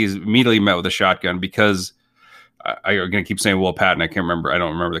he's immediately met with a shotgun because I'm going to keep saying Will Patton. I don't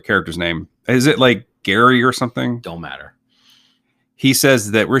remember the character's name. Is it like Gary or something? Don't matter. He says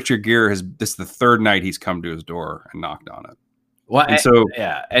that Richard Gere this is the third night he's come to his door and knocked on it. Well,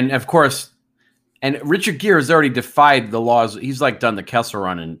 and of course, and Richard Gere has already defied the laws. He's like done the Kessel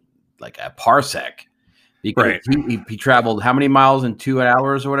Run in like a parsec. Right. He traveled how many miles in 2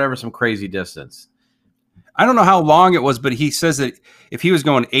 hours or whatever, some crazy distance. I don't know how long it was, but he says that if he was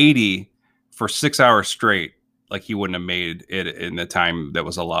going 80 for 6 hours straight, like he wouldn't have made it in the time that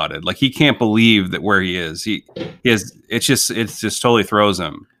was allotted. Like he can't believe that where he is. It just totally throws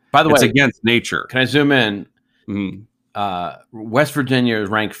him. By the way, it's against nature. Can I zoom in? Mm-hmm. West Virginia is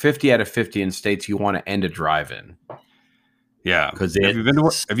ranked 50 out of 50 in states you want to end a drive-in. Yeah, because have you been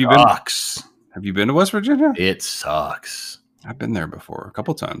to West Virginia? It sucks. I've been there before a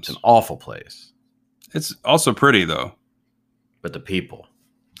couple times. It's an awful place. It's also pretty though. But the people.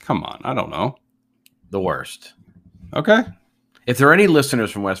 Come on, I don't know. The worst. Okay. If there are any listeners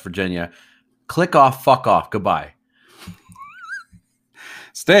from West Virginia, click off, fuck off. Goodbye.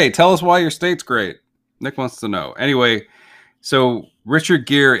 Tell us why your state's great. Nick wants to know. Anyway, so Richard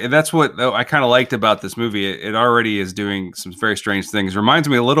Gere, and that's what I kind of liked about this movie. It already is doing some very strange things. It reminds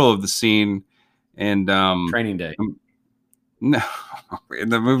me a little of the scene in Training Day. No, in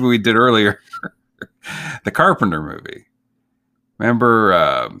the movie we did earlier, the Carpenter movie.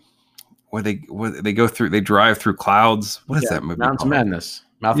 Remember where they go through? They drive through clouds. What is that movie? Mountains of Madness.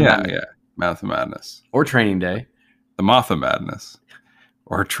 Mouth of Madness. Or Training Day. The Moth of Madness.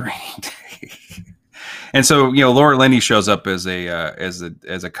 Or Training Day. And so, Laura Linney shows up as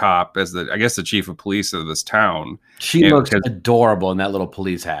a cop, I guess the chief of police of this town. She looks adorable in that little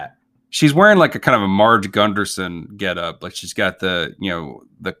police hat. She's wearing like a kind of a Marge Gunderson getup. Like she's got the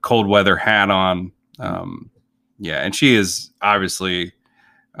cold weather hat on. And she is obviously,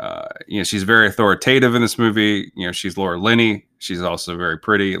 she's very authoritative in this movie. She's Laura Linney. She's also very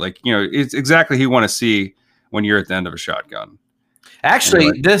pretty. Like, it's exactly who you want to see when you're at the end of a shotgun. Actually,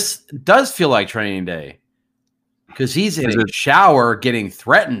 anyway. This does feel like Training Day because he's in a shower getting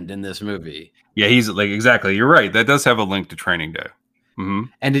threatened in this movie. Yeah, he's like, exactly. You're right. That does have a link to Training Day. Mm-hmm.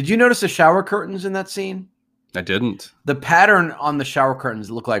 And did you notice the shower curtains in that scene? I didn't. The pattern on the shower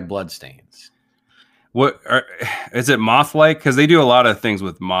curtains look like blood stains. Is it moth-like? Because they do a lot of things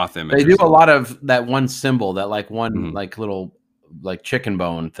with moth images. They do a lot of that one symbol, that like one Mhm. like little like chicken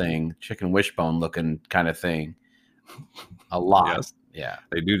bone thing, chicken wishbone looking kind of thing. A lot. Yes. Yeah.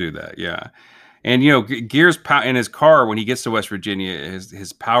 They do that, yeah. And you know, Gear's in his car when he gets to West Virginia,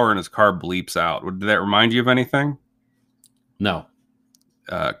 his power in his car bleeps out. Did that remind you of anything? No.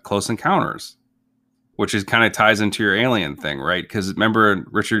 Close Encounters, which is kind of ties into your alien thing, right? Because remember,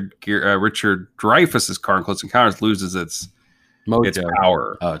 Richard Dreyfuss's car in Close Encounters loses its Mojo.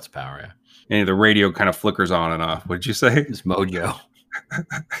 power, Oh, it's power, yeah. and the radio kind of flickers on and off. What did you say? It's mojo.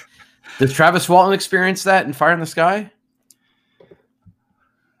 Does Travis Walton experience that in Fire in the Sky?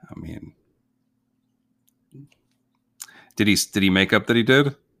 I mean, did he make up that he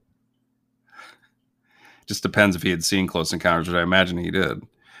did? Just depends if he had seen Close Encounters, which I imagine he did.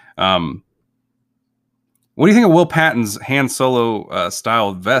 What do you think of Will Patton's Han Solo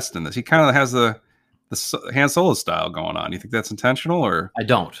style vest in this? He kind of has the Han Solo style going on. You think that's intentional, or I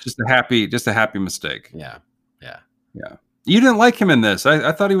don't. just a happy mistake? Yeah. You didn't like him in this.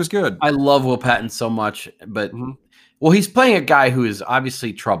 I thought he was good. I love Will Patton so much, but Mhm. well, he's playing a guy who is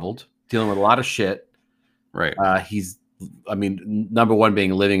obviously troubled, dealing with a lot of shit. Right. Number one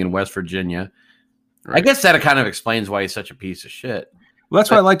being living in West Virginia. I Right. guess that kind of explains why he's such a piece of shit. Well,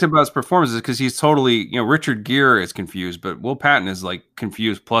 that's what I liked about his performances, because he's totally, Richard Gere is confused, but Will Patton is like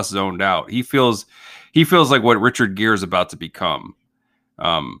confused plus zoned out. He feels like what Richard Gere is about to become.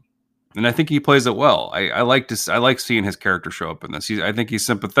 And I think he plays it well. I like seeing his character show up in this. I think he's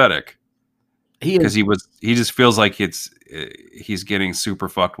sympathetic because he just feels like he's getting super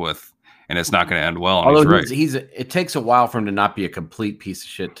fucked with, and it's not going to end well. And Although he's right. it takes a while for him to not be a complete piece of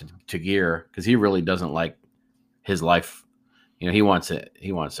shit to Gear, because he really doesn't like his life. He wants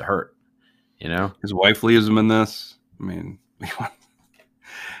to hurt. His wife leaves him in this. I mean,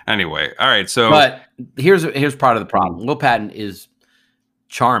 anyway, all right. So, but here's part of the problem. Will Patton is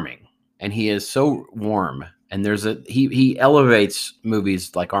charming, and he is so warm. And he elevates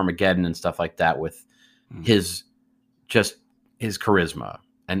movies like Armageddon and stuff like that with his charisma,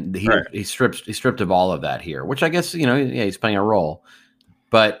 and he's stripped of all of that here. Which I guess he's playing a role,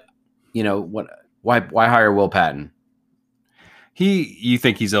 but why hire Will Patton? You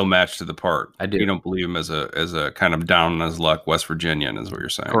think he's ill-matched to the part? I do. You don't believe him as a kind of down on his luck West Virginian, is what you're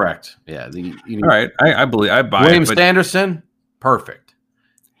saying? Correct. Yeah. All right. I buy William it. But Sanderson, perfect.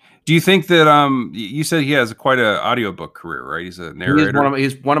 do you think that you said he has quite an audiobook career, right? He's a narrator.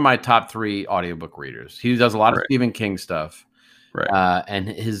 He's one of my top 3 audiobook readers. He does a lot of Stephen King stuff. Right. And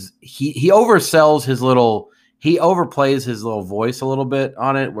he oversells he overplays his little voice a little bit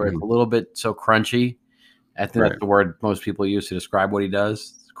on it, where it's a little bit so crunchy. I think that's the word most people use to describe what he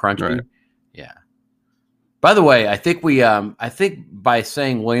does. It's crunchy. Right. Yeah. By the way, I think by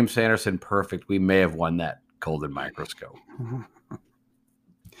saying William Sanderson perfect, we may have won that Golden Microscope.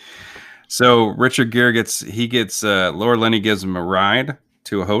 So Richard Gere gets Laura Linney gives him a ride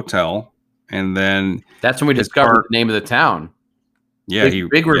to a hotel, and then that's when we discovered the name of the town. Yeah,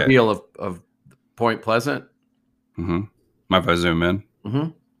 big reveal of Point Pleasant. Mm-hmm. Might if I zoom in,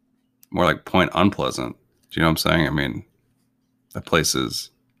 more like Point Unpleasant. Do you know what I'm saying? I mean, that place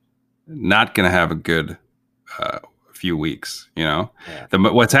is not going to have a good few weeks.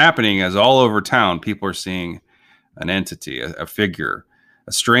 What's happening is all over town, people are seeing an entity, a figure,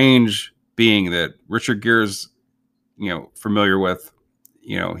 a strange being that Richard Gere's, familiar with.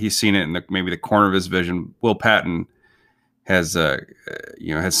 He's seen it in maybe the corner of his vision. Will Patton has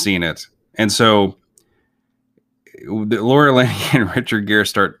seen it, and so Laura Linney and Richard Gere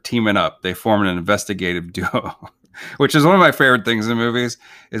start teaming up. They form an investigative duo, which is one of my favorite things in movies,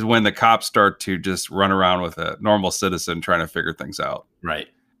 is when the cops start to just run around with a normal citizen trying to figure things out. Right.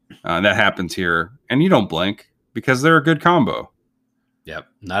 And that happens here, and you don't blink because they're a good combo. Yep.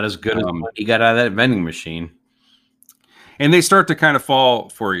 Not as good as what he got out of that vending machine. And they start to kind of fall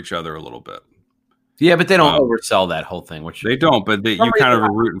for each other a little bit. Yeah, but they don't oversell that whole thing. Which they don't, but you kind of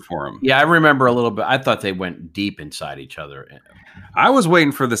are rooting for them. Yeah, I remember a little bit. I thought they went deep inside each other. I was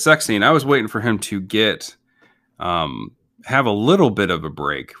waiting for the sex scene. I was waiting for him to get have a little bit of a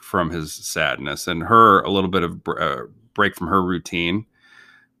break from his sadness, and her a little bit of break from her routine.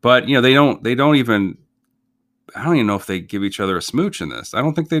 But they don't even. I don't even know if they give each other a smooch in this. I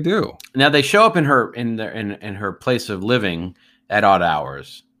don't think they do. Now they show up in her place of living at odd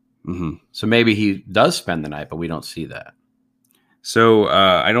hours. Mm-hmm. So maybe he does spend the night, but we don't see that. So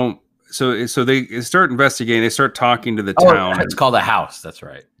I don't. So they start investigating. They start talking to the town. It's called a house. That's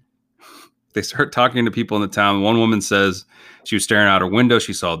right. They start talking to people in the town. One woman says she was staring out her window.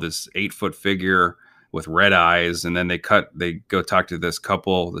 She saw this 8-foot figure with red eyes, and then they go talk to this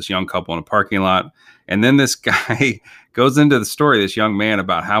young couple in a parking lot, And then this guy goes into the story, this young man,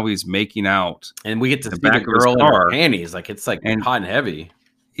 about how he's making out. And we get to the see the back of his girl in her car. panties. Like, it's like And- hot and heavy.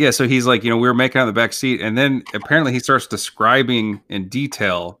 Yeah, so he's like, we were making out in the back seat. And then apparently he starts describing in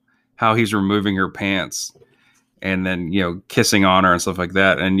detail how he's removing her pants and then, kissing on her and stuff like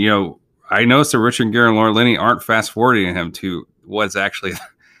that. And, I noticed that Richard Gere and Laura Linney aren't fast forwarding him to what's actually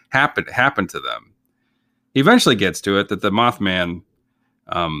happened to them. He eventually gets to it that the Mothman,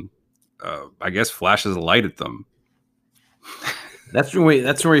 I guess, flashes a light at them. That's when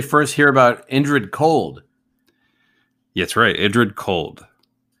we first hear about Indrid Cold. Yeah, that's right. Indrid Cold.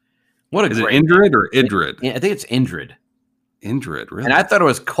 What a Is it great Indrid or Idrid? I think it's Indrid. Indrid, really? And I thought it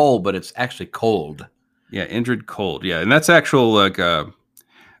was cold, but it's actually cold. Yeah, Indrid Cold. Yeah, and that's actual like a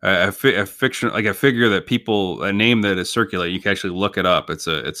fiction, like a figure that a name that is circulating. You can actually look it up. It's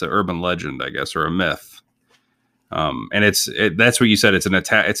an urban legend, I guess, or a myth. And that's what you said. It's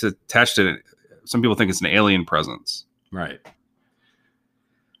attached to. Some people think it's an alien presence. Right.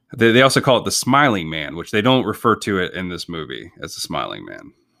 They also call it the Smiling Man, which they don't refer to it in this movie as the Smiling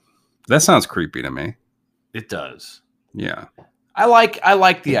Man. That sounds creepy to me. It does. Yeah. I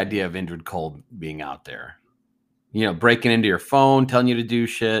like the idea of Indrid Cold being out there. Breaking into your phone, telling you to do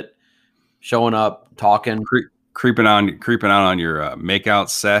shit, showing up, talking, creeping out on your makeout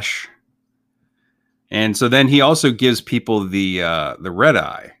sesh. And so then he also gives people the red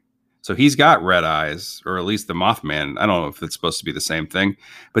eye. So he's got red eyes, or at least the Mothman. I don't know if it's supposed to be the same thing,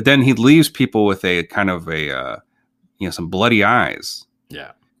 but then he leaves people with a kind of some bloody eyes.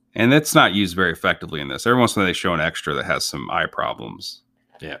 Yeah. And that's not used very effectively in this. Every once in a while they show an extra that has some eye problems.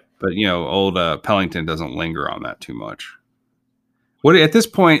 Yeah. But, old Pellington doesn't linger on that too much. What at this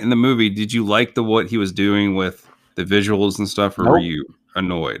point in the movie, did you like what he was doing with the visuals and stuff, or Nope. were you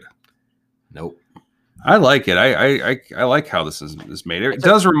annoyed? Nope. I like it. I like how this is made. It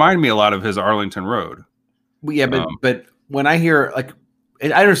does remind me a lot of his Arlington Road. Yeah, but when I hear, like,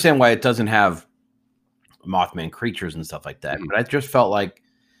 I understand why it doesn't have Mothman creatures and stuff like that, but I just felt like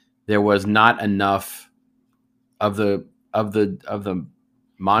there was not enough of the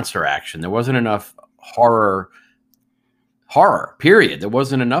monster action. There wasn't enough horror. Period. There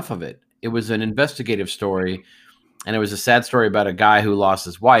wasn't enough of it. It was an investigative story, and it was a sad story about a guy who lost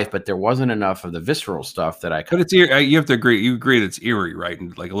his wife. But there wasn't enough of the visceral stuff that I. But it's you have to agree. You agree that it's eerie, right?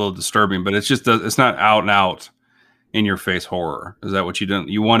 And like a little disturbing, but it's not out and out in your face horror. Is that what you didn't?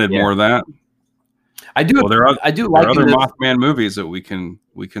 You wanted more of that? I do. Well, I do there like are other Mothman movies that we can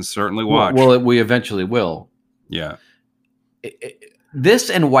certainly watch. Well, we eventually will. Yeah. This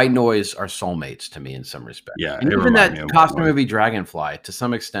and White Noise are soulmates to me in some respect. Yeah, and it even remind me that of Costner White Noise. movie Dragonfly, to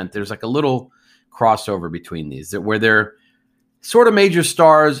some extent, there's like a little crossover between these, where they're sort of major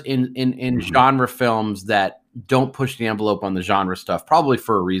stars in genre films that don't push the envelope on the genre stuff, probably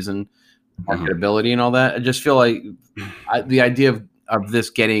for a reason, marketability and all that. I just feel like the idea of this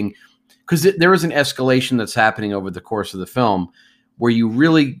getting, because there is an escalation that's happening over the course of the film where you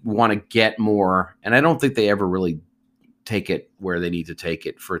really want to get more, and I don't think they ever really take it where they need to take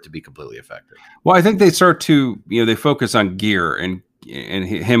it for it to be completely effective. Well, I think they start to, they focus on Gere and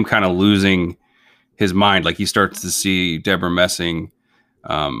him kind of losing his mind. Like he starts to see Deborah Messing.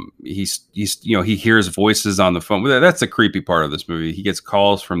 He's he hears voices on the phone. That's the creepy part of this movie. He gets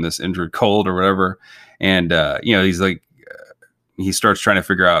calls from this Indrid Cold or whatever. And, he's like, he starts trying to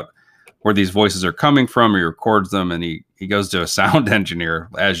figure out where these voices are coming from. He records them, and he goes to a sound engineer,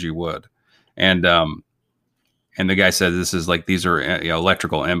 as you would. And the guy said, "This is like, these are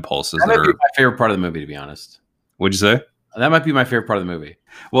electrical impulses." That might be my favorite part of the movie, to be honest. What'd you say? That might be my favorite part of the movie.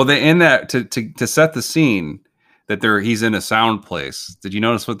 Well, they in that to set the scene that he's in a sound place. Did you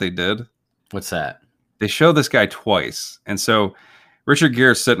notice what they did? What's that? They show this guy twice, and so Richard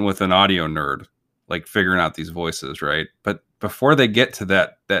Gere's sitting with an audio nerd, like figuring out these voices, right? But before they get to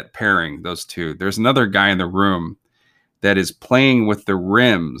that pairing, those two, there's another guy in the room that is playing with the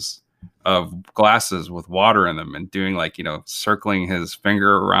rims of glasses with water in them and doing like, circling his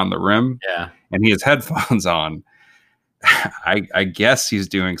finger around the rim. Yeah. And he has headphones on. I guess he's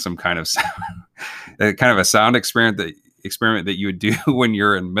doing some kind of sound, kind of a sound experiment that you would do when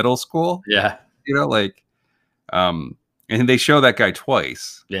you're in middle school. Yeah. And they show that guy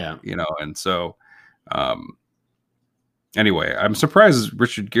twice. Yeah. And so, anyway, I'm surprised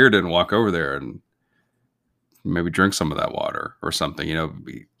Richard Gere didn't walk over there and maybe drink some of that water or something,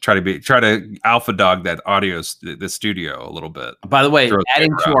 try to alpha dog that the studio a little bit. By the way,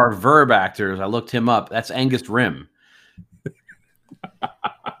 adding to our verb actors, I looked him up. That's Angus Rim.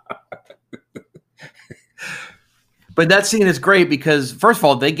 But that scene is great because, first of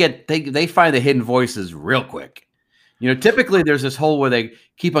all, they find the hidden voices real quick. Typically there's this hole where they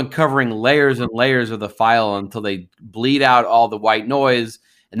keep uncovering layers and layers of the file until they bleed out all the white noise,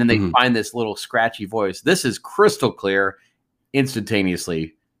 and then they find this little scratchy voice. This is crystal clear,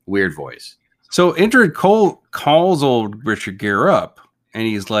 instantaneously weird voice. So Indrid Cole calls old Richard Gere up, and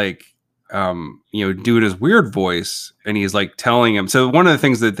he's like, doing his weird voice, and he's like telling him. So one of the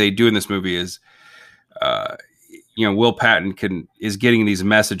things that they do in this movie is, Will Patton is getting these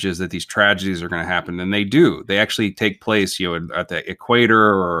messages that these tragedies are going to happen, and they do. They actually take place, at the equator,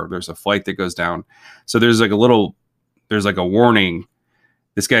 or there's a flight that goes down. So there's like a warning.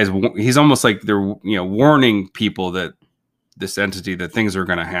 This he's almost like they're warning people that this entity, that things are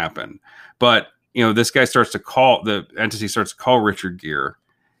going to happen. But this guy the entity starts to call Richard Gere,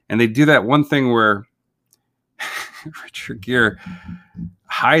 and they do that one thing where Richard Gere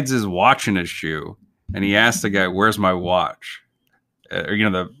hides his watch in his shoe. And he asked the guy, "Where's my watch?" Or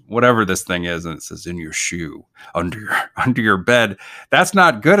whatever this thing is, and it says in your shoe, under your bed. That's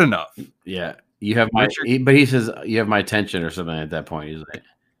not good enough. Yeah, you have my. But he says you have my attention or something at that point. He's like,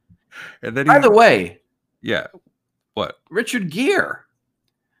 and then by the way, yeah, what? Richard Gere.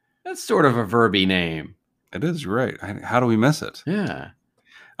 That's sort of a verby name. It is, right? How do we miss it? Yeah.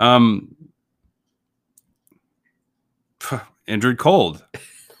 Indrid Cold.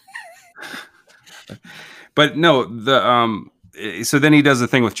 But no, so then he does the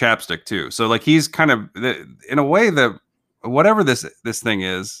thing with chapstick too. So like he's kind of in a way that whatever this thing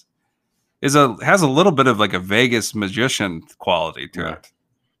has a little bit of like a Vegas magician quality to it.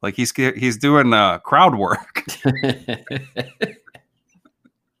 Like he's doing crowd work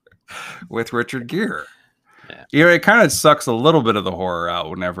with Richard Gere. Yeah. It kind of sucks a little bit of the horror out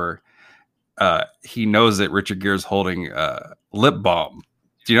whenever he knows that Richard Gere's holding lip balm.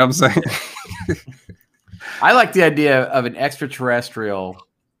 Do you know what I'm saying? I like the idea of an extraterrestrial.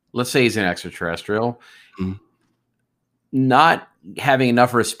 Let's say he's an extraterrestrial, not having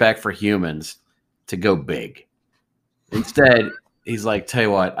enough respect for humans to go big. Instead, he's like, "Tell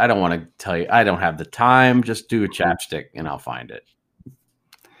you what, I don't want to tell you. I don't have the time. Just do a chapstick, and I'll find it."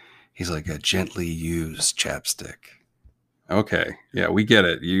 He's like a gently used chapstick. Okay, yeah, we get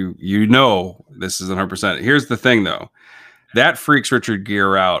it. You know this is 100%. Here's the thing, though. That freaks Richard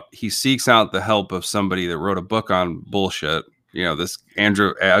Gere out. He seeks out the help of somebody that wrote a book on bullshit. This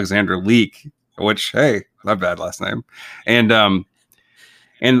Alexander Leak, which, hey, not bad last name. And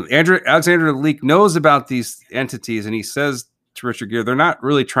Alexander Leak knows about these entities, and he says to Richard Gere, they're not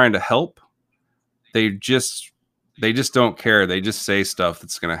really trying to help. They just don't care. They just say stuff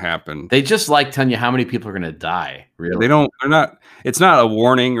that's going to happen. They just like telling you how many people are going to die. Really, they're not. It's not a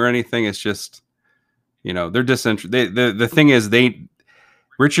warning or anything. It's just. They're disinterested. The thing is,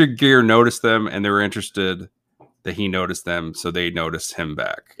 Richard Gere noticed them, and they were interested that he noticed them, so they noticed him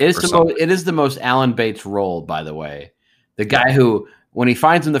back. It is the most Alan Bates role, by the way. The guy who, when he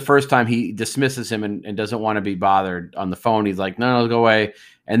finds him the first time, he dismisses him and doesn't want to be bothered on the phone. He's like, no, go away.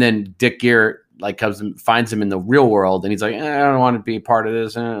 And then Dick Gere comes and finds him in the real world, and he's like, I don't want to be part of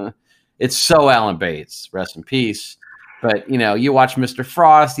this. It's so Alan Bates, rest in peace. But you watch Mr.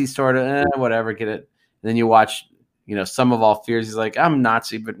 Frost, he's sort of whatever, get it. And then you watch, Sum of All Fears. He's like, I'm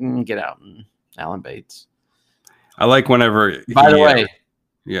Nazi, but get out. Alan Bates. I like whenever. By the way,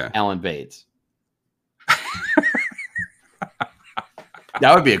 yeah, Alan Bates.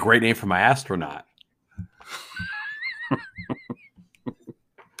 That would be a great name for my astronaut.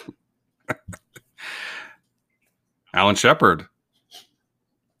 Alan Shepard.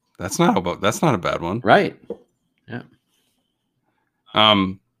 That's not a bad one, right? Yeah.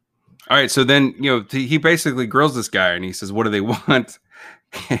 All right, so then he basically grills this guy, and he says, "What do they want?"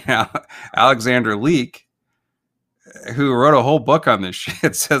 Alexander Leak, who wrote a whole book on this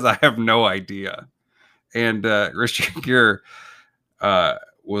shit, says, "I have no idea." And Richard Gere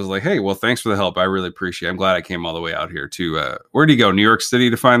was like, "Hey, well, thanks for the help. I really appreciate it. I'm glad I came all the way out here to where did he go? New York City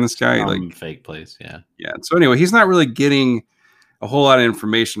to find this guy? Fake place, yeah." Yeah. So anyway, he's not really getting a whole lot of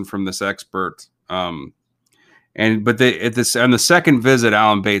information from this expert. But on the second visit,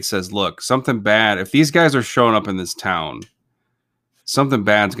 Alan Bates says, "Look, something bad. If these guys are showing up in this town, something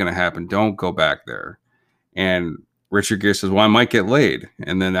bad's going to happen. Don't go back there." And Richard Gere says, "Well, I might get laid."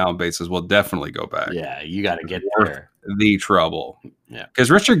 And then Alan Bates says, "Well, definitely go back. Yeah, you got to get there. The trouble." Yeah,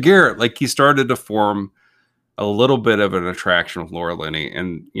 because Richard Gere, he started to form a little bit of an attraction with Laura Linney,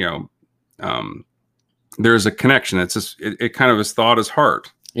 and there's a connection. It's just it kind of is thought as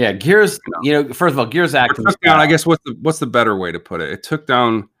heart. Yeah, Gere's, first of all, Gere's acting. It took down, I guess what's the better way to put it? It took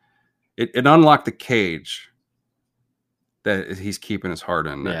down, it unlocked the cage that he's keeping his heart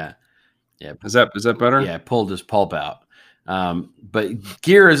in. Yeah. Yeah. Is that better? Yeah, pulled his pulp out. But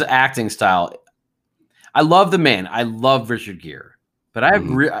Gere's acting style, I love the man. I love Richard Gere, but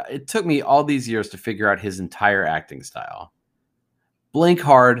it took me all these years to figure out his entire acting style. Blink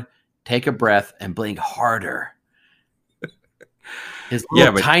hard, take a breath, and blink harder. His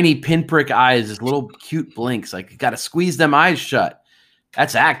little tiny pinprick eyes, his little cute blinks. Like, you got to squeeze them eyes shut.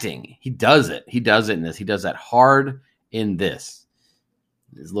 That's acting. He does it. He does it in this. He does that hard in this.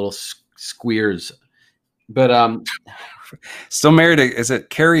 His little squeers. But still married to, is it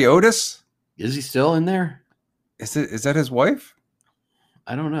Carrie Otis? Is he still in there? Is that his wife?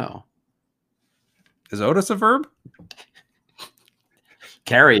 I don't know. Is Otis a verb?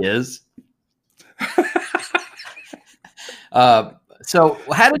 Carrie is. So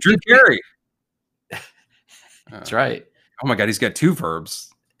how did Drew Carey? That's right. Oh my God, he's got 2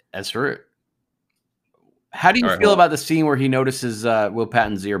 verbs. That's true. How do you feel about the scene where he notices Will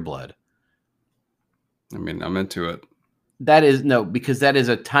Patton's ear blood? I mean, I'm into it. Because that is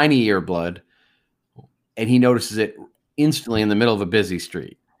a tiny ear blood, and he notices it instantly in the middle of a busy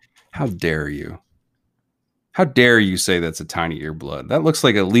street. How dare you? How dare you say that's a tiny ear blood? That looks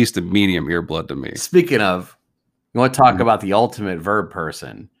like at least a medium ear blood to me. Speaking of, you want to talk about the ultimate verb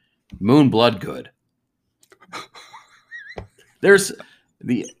person, Moon Bloodgood. I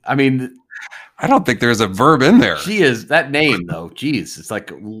don't think there's a verb in there. She is that name though. Jeez, it's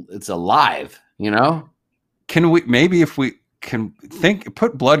like it's alive, you know? Can we maybe if we can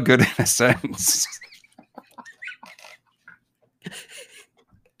put Bloodgood in a sentence?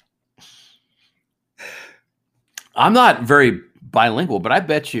 I'm not very bilingual, but I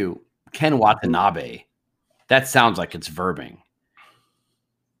bet you Ken Watanabe. That sounds like it's verbing.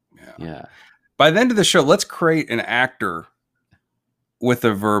 Yeah. By the end of the show, let's create an actor with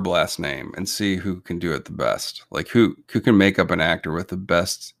a verb last name and see who can do it the best. Like who can make up an actor with the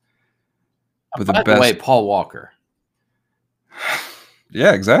best. By the way, Paul Walker.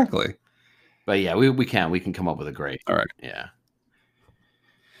 Yeah, exactly. But yeah, we can come up with a great. All right. Yeah.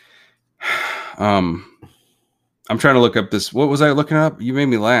 I'm trying to look up this. What was I looking up? You made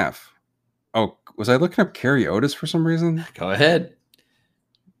me laugh. Oh, was I looking up Carrie Otis for some reason? Go ahead.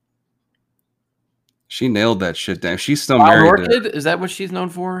 She nailed that shit down. She's still married. Orchid? Is that what she's known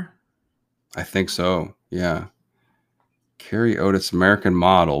for? I think so. Yeah. Carrie Otis, American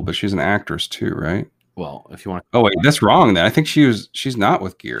model, but she's an actress too, right? Well, if you want. Oh wait, that's wrong. Then I think she's not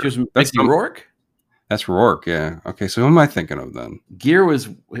with Gere. She was Mickey Rourke. That's Rourke. Yeah. Okay. So who am I thinking of then? Gere was.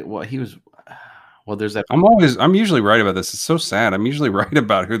 Well, he was. Well, there's that. I'm usually right about this. It's so sad. I'm usually right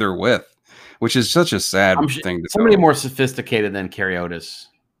about who they're with, which is such a sad thing to say. Somebody more sophisticated than Carrie Otis.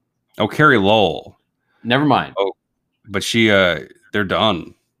 Oh, Carrie Lowell. Never mind. Oh, but they're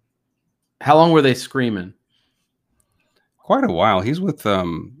done. How long were they screaming? Quite a while. He's with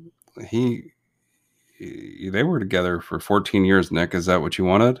they were together for 14 years, Nick. Is that what you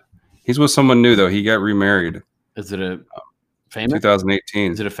wanted? He's with someone new though. He got remarried. Is it a famous?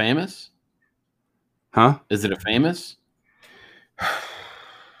 2018. Is it a famous? Huh? Is it a famous?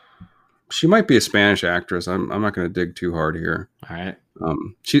 She might be a Spanish actress. I'm not going to dig too hard here. All right.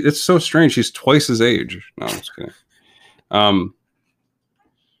 It's so strange. She's twice his age. No, I'm just kidding.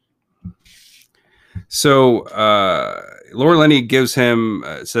 So Laura Linney gives him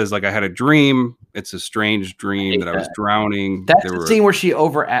says like I had a dream. It's a strange dream that I was drowning. That's the scene where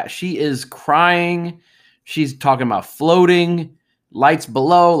she is crying. She's talking about floating, lights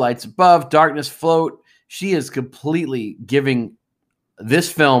below, lights above, darkness float. She is completely giving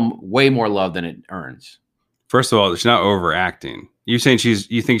this film way more love than it earns. First of all, she's not overacting. You're saying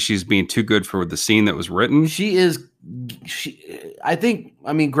you think she's being too good for the scene that was written? I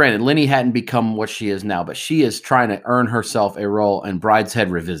mean, granted, Linney hadn't become what she is now, but she is trying to earn herself a role in Brideshead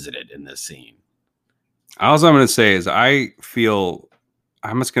Revisited in this scene. All I'm going to say is I'm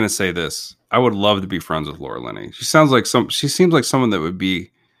just going to say this. I would love to be friends with Laura Linney. She seems like someone that would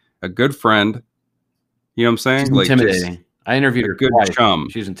be a good friend. You know what I'm saying? She's intimidating. I interviewed her. Good chum.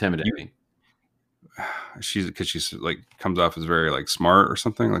 She's intimidating. Because she's like comes off as very like smart or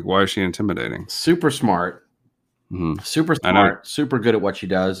something. Like, why is she intimidating? Super smart. Mm-hmm. Super smart. Super good at what she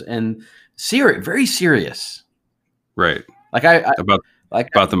does, and very serious. Right. Like about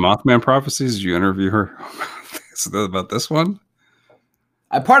the Mothman prophecies. Did you interview her about this one?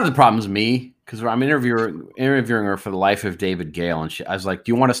 Part of the problem is me because I'm interviewing her for the life of David Gale, and I was like,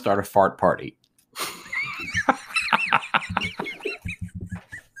 "Do you want to start a fart party?"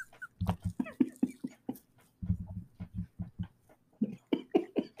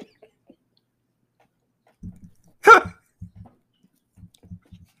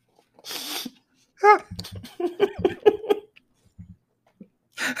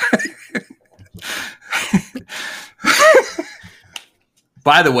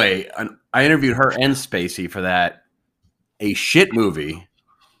 By the way, an I interviewed her and Spacey for that a shit movie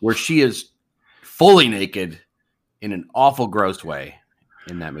where she is fully naked in an awful gross way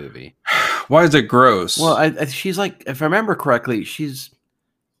in that movie. Why is it gross? Well, she's like, if I remember correctly, she's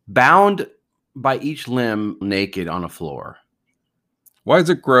bound by each limb naked on a floor. Why is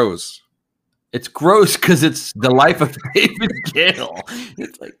it gross? It's gross because it's the life of David Gale.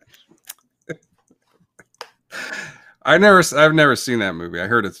 It's like I've never seen that movie. I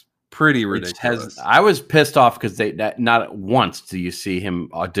heard it's pretty ridiculous. I was pissed off because not once do you see him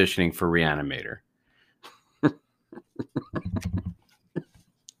auditioning for Reanimator.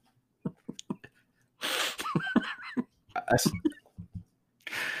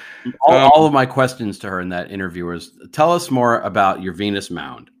 All of my questions to her in that interview was, tell us more about your Venus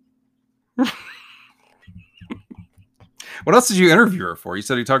mound. What else did you interview her for? You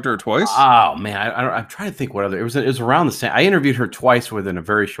said you talked to her twice? Oh man, I'm trying to think what other. It was around the same. I interviewed her twice within a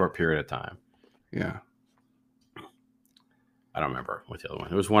very short period of time. Yeah, I don't remember what the other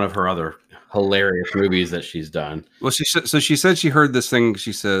one. It was one of her other hilarious movies that she's done. Well, she said she heard this thing.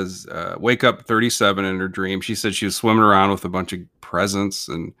 She says, "Wake up 37" in her dream. She said she was swimming around with a bunch of presents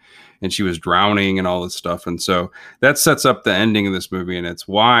and she was drowning and all this stuff. And so that sets up the ending of this movie, and it's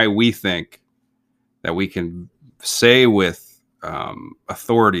why we think that we can say with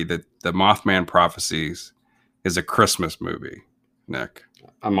authority that the Mothman Prophecies is a Christmas movie, Nick.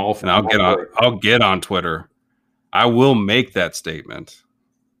 I'm all for. And I'll get on Twitter. I will make that statement.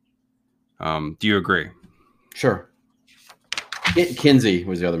 Do you agree? Sure. Kinsey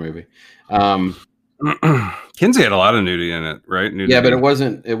was the other movie. Kinsey had a lot of nudity in it, right? Nudity. Yeah, but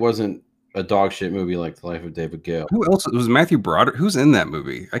it wasn't a dog shit movie like The Life of David Gale. Who else? It was Matthew Broderick. Who's in that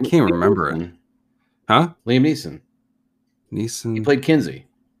movie? I can't remember it. Huh? Liam Neeson. Neeson. He played Kinsey.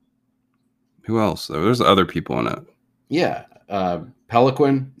 Who else? There's other people in it. Yeah.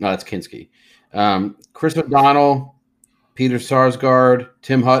 Pelican. No, that's Kinski. Chris O'Donnell, Peter Sarsgaard,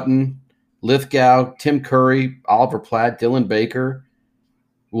 Tim Hutton, Lithgow, Tim Curry, Oliver Platt, Dylan Baker,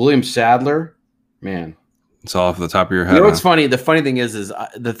 William Sadler. Man. It's all off the top of your head. You know what's funny? The funny thing is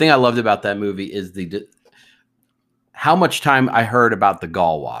the thing I loved about that movie is how much time I heard about the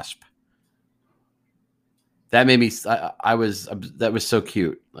gall wasp. That made me. That was so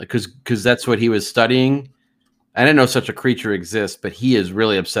cute, because that's what he was studying. I didn't know such a creature exists, but he is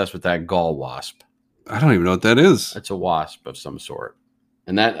really obsessed with that gall wasp. I don't even know what that is. It's a wasp of some sort,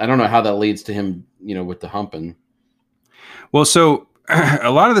 and that I don't know how that leads to him. With the humping. Well, so a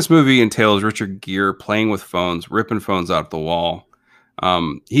lot of this movie entails Richard Gere playing with phones, ripping phones out the wall.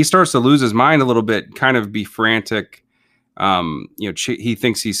 He starts to lose his mind a little bit, kind of be frantic. He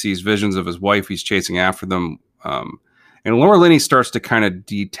thinks he sees visions of his wife. He's chasing after them. And Laura Linney starts to kind of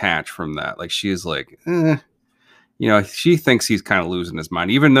detach from that. Like, she is like, she thinks he's kind of losing his mind,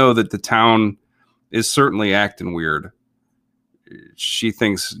 even though that the town is certainly acting weird. She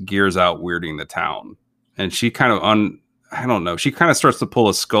thinks Gere's out weirding the town, and she kind of I don't know. She kind of starts to pull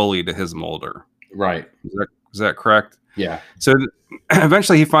a Scully to his Mulder. Right. Is that correct? Yeah. So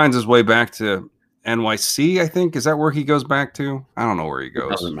eventually he finds his way back to NYC, I think. Is that where he goes back to? I don't know where he goes.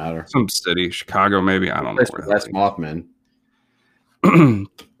 It doesn't matter. Some city, Chicago, maybe. I don't know where. That's Mothman.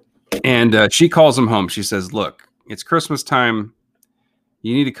 And she calls him home. She says, "Look, it's Christmas time.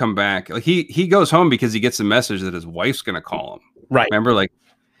 You need to come back." Like, he goes home because he gets a message that his wife's going to call him. Right. Remember,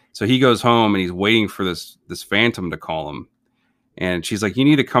 so he goes home and he's waiting for this phantom to call him. And she's like, "You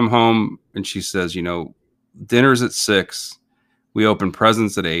need to come home." And she says, "Dinner's at 6. We open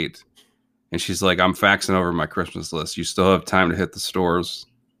presents at 8. And she's like, "I'm faxing over my Christmas list. You still have time to hit the stores,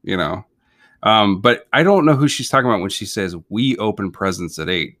 But I don't know who she's talking about when she says we open presents at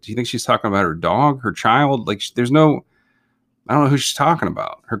 8. Do you think she's talking about her dog, her child? Like, I don't know who she's talking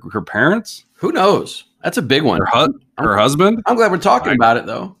about. Her parents? Who knows? That's a big one. Her husband? I'm glad we're talking about it,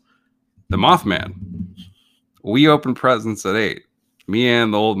 though. The Mothman. We open presents at 8. Me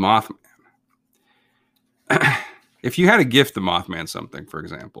and the old Mothman. If you had to gift the Mothman something, for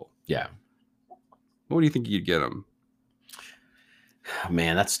example. Yeah. What do you think you'd get him?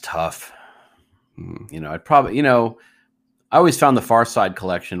 Man, that's tough. I'd probably, I always found the Far Side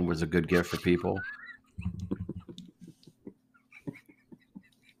collection was a good gift for people.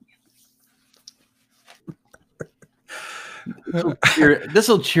 This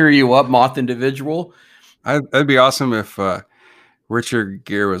will cheer you up, Moth Individual. That'd be awesome if Richard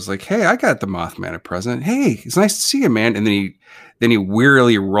Gere was like, "Hey, I got the Mothman a present. Hey, it's nice to see you, man." And then he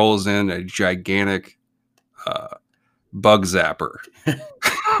wearily rolls in a gigantic bug zapper.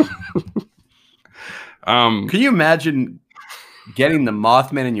 Can you imagine getting the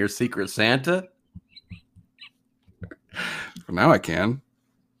Mothman in your Secret Santa? Now I can.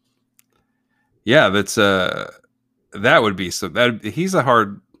 Yeah, that would be so. That he's a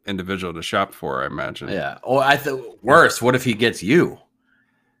hard individual to shop for, I imagine. Yeah. Or worse. What if he gets you?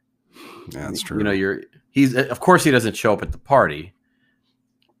 Yeah, that's true. You know, he's of course he doesn't show up at the party,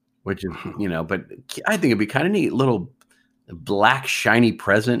 which is but I think it'd be kind of neat. Little black shiny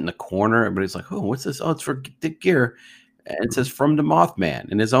present in the corner. Everybody's like, "Oh, what's this? Oh, it's for Dick Gear," and it says "From the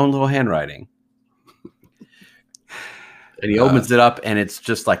Mothman" in his own little handwriting. And he opens it up, and it's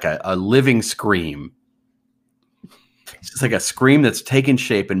just like a living scream. It's just like a scream that's taken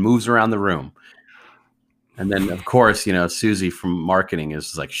shape and moves around the room. And then, of course, Susie from marketing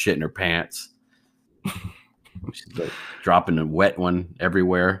is like shitting her pants. She's like dropping a wet one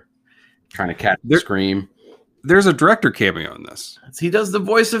everywhere, trying to catch the scream. There's a director cameo in this. He does the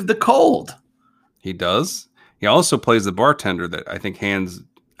voice of the cold. He does. He also plays the bartender that I think hands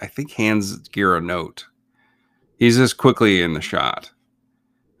Gear a note. He's just quickly in the shot.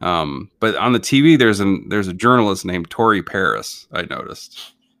 But on the TV, there's a journalist named Tori Paris, I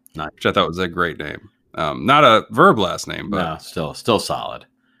noticed. Nice. Which I thought was a great name. Not a verb last name, but no, still solid.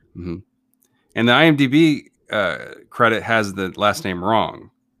 Mm-hmm. And the IMDb credit has the last name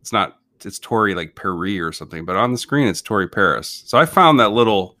wrong. It's Tori like Perry or something, but on the screen it's Tori Paris. So I found that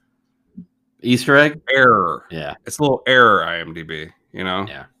little Easter egg error. Yeah, it's a little error, IMDb.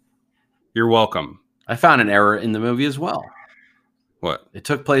 Yeah. You're welcome. I found an error in the movie as well. What? It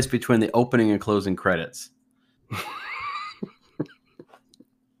took place between the opening and closing credits.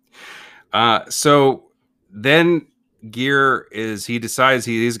 So then Gear he decides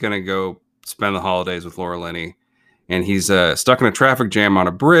he is going to go spend the holidays with Laura Linney, and he's stuck in a traffic jam on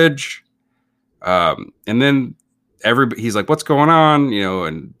a bridge. And then he's like, "What's going on?"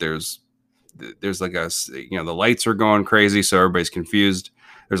 And there's like the lights are going crazy, so everybody's confused.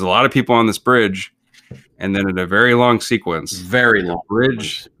 There's a lot of people on this bridge. And then in a very long sequence,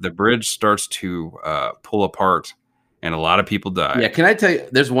 the bridge starts to pull apart, and a lot of people die. Yeah, can I tell you?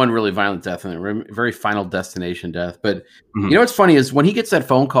 There's one really violent death and a very Final Destination death. But you know what's funny is when he gets that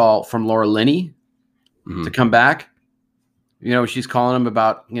phone call from Laura Linney to come back. She's calling him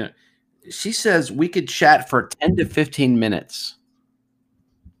about. She says we could chat for 10 to 15 minutes,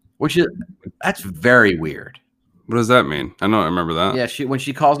 that's very weird. What does that mean? I don't remember that. Yeah, when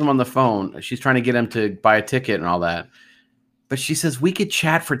she calls him on the phone, she's trying to get him to buy a ticket and all that. But she says we could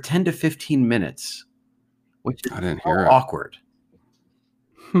chat for 10 to 15 minutes, which is I didn't hear awkward.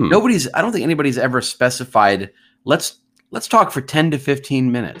 I don't think anybody's ever specified, let's talk for 10 to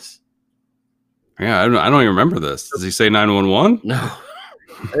 15 minutes. Yeah, I don't even remember this. Does he say 911? No.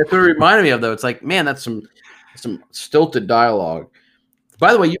 That's what it reminded me of, though. It's like, man, that's some stilted dialogue.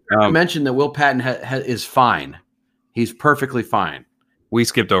 By the way, you mentioned that Will Patton is fine. He's perfectly fine. We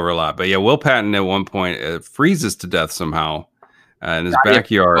skipped over a lot, but yeah, Will Patton at one point freezes to death somehow in his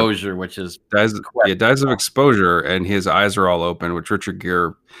backyard. Exposure, which is dies of exposure, and his eyes are all open, which Richard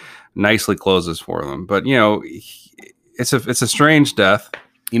Gere nicely closes for them. But it's a strange death.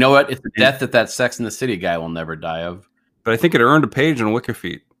 You know what? It's a death that Sex and the City guy will never die of. But I think it earned a page on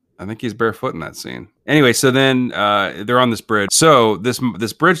Wikifeet. I think he's barefoot in that scene. Anyway, so then they're on this bridge. So this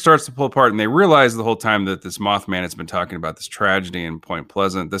bridge starts to pull apart, and they realize the whole time that this Mothman has been talking about this tragedy in Point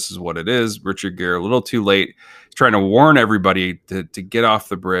Pleasant. This is what it is. Richard Gere, a little too late, trying to warn everybody to get off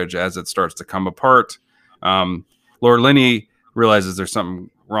the bridge as it starts to come apart. Laura Linney realizes there's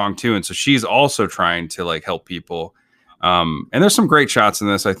something wrong too, and so she's also trying to help people. And there's some great shots in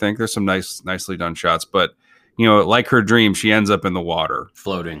this. I think there's some nicely done shots, but like her dream, she ends up in the water,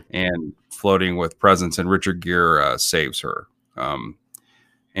 floating with presence, and Richard Gere saves her.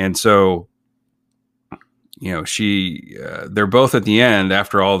 And so, they're both at the end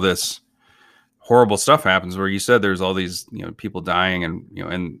after all this horrible stuff happens, where you said there's all these, people dying, and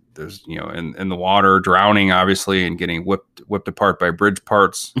and there's in the water, drowning, obviously, and getting whipped apart by bridge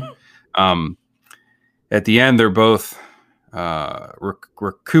parts. At the end, they're both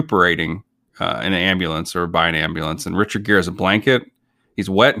recuperating. In an ambulance or by an ambulance, and Richard Gere has a blanket. He's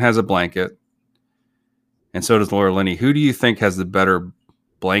wet and has a blanket, and so does Laura Linney. Who do you think has the better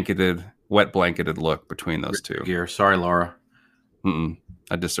wet blanketed look between those two? Gere. Sorry, Laura.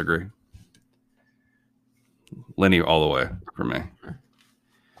 I disagree. Linney all the way for me.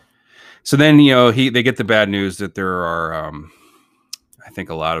 So then they get the bad news that there are I think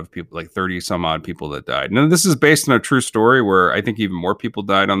a lot of people, like 30 some odd people, that died. Now this is based on a true story where I think even more people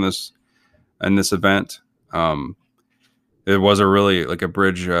died in this event. There was a really a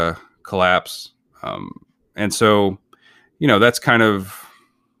bridge collapse. And so, that's kind of,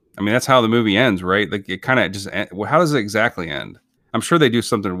 that's how the movie ends, right? It kind of just, how does it exactly end? I'm sure they do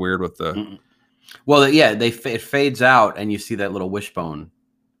something weird with the, well, yeah, it fades out and you see that little wishbone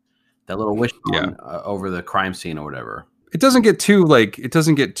that little wishbone over the crime scene or whatever. It doesn't get too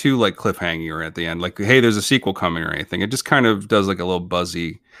cliffhanging at the end. Like, hey, there's a sequel coming or anything. It just kind of does like a little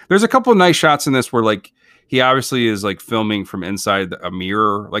buzzy. There's a couple of nice shots in this where like he obviously is like filming from inside a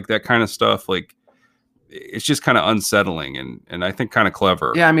mirror, like that kind of stuff. Like it's just kind of unsettling and I think kind of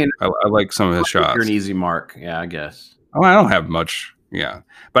clever. Yeah, I mean, I like some of his shots. You're an easy mark. Yeah, I guess. Oh, I don't have much. Yeah,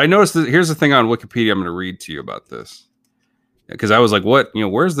 but I noticed that here's the thing on Wikipedia. I'm going to read to you about this because I was like, what?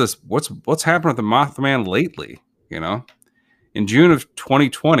 Where's this? What's happened with the Mothman lately? In June of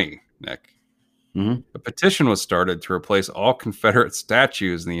 2020, Nick, a petition was started to replace all Confederate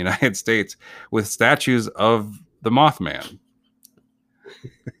statues in the United States with statues of the Mothman.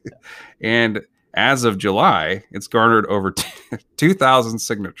 And as of July, it's garnered over 2,000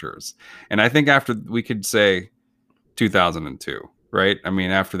 signatures. And I think after we could say 2002, right? I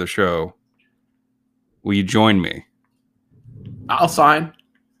mean, after the show, will you join me? I'll sign.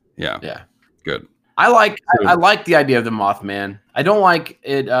 Yeah. Good. I like the idea of the Mothman. I don't like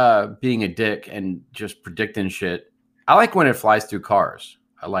it being a dick and just predicting shit. I like when it flies through cars.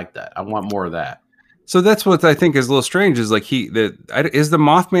 I like that. I want more of that. So that's what I think is a little strange. Is like is the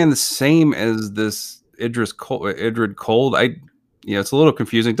Mothman the same as this Idris Cold? It's a little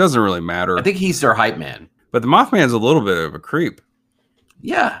confusing. It doesn't really matter. I think he's their hype man. But the Mothman's a little bit of a creep.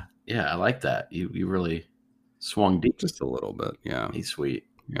 Yeah, I like that. You really swung deep. Just a little bit. Yeah, he's sweet.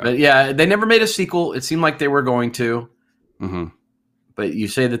 Yeah. But yeah, they never made a sequel. It seemed like they were going to. Mm-hmm. But you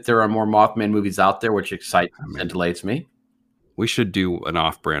say that there are more Mothman movies out there, which excites and delights me. We should do an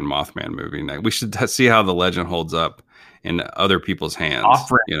off-brand Mothman movie. We should see how the legend holds up in other people's hands.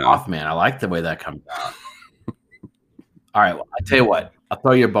 Off-brand Mothman. I like the way that comes out. All right. Well, I tell you what. I'll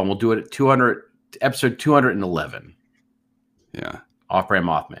throw you a bone. We'll do it at episode 211. Yeah. Off-brand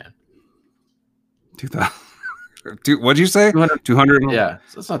Mothman. 2000. What'd you say? 200. Yeah,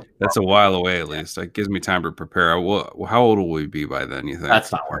 so that's a while away. At least it gives me time to prepare. How old will we be by then? You think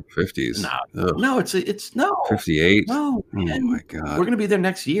that's not working? 50s? No, it's no 58. No, man. Oh my god, we're gonna be there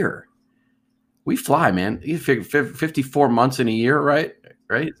next year. We fly, man. You figure 54 months in a year, right?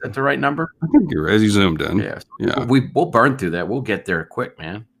 Right? Is that the right number? I think you're as you zoomed in. Yeah. We'll burn through that. We'll get there quick,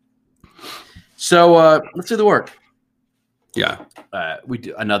 man. So let's do the work. Yeah. We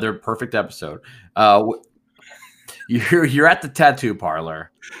do another perfect episode. You're at the tattoo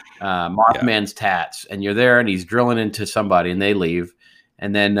parlor, Mothman's tats, and you're there, and he's drilling into somebody, and they leave,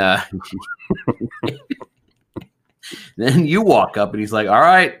 and then then you walk up, and he's like, "All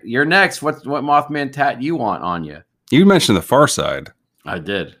right, you're next. What Mothman tat you want on you?" You mentioned the Far Side. I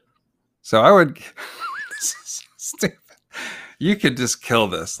did. So I would. You could just kill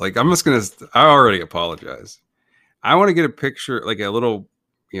this. Like I'm just gonna. I already apologize. I want to get a picture, like a little,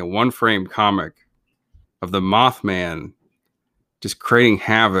 one frame comic of the Mothman just creating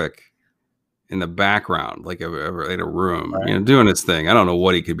havoc in the background, like in a room, right. Doing his thing. I don't know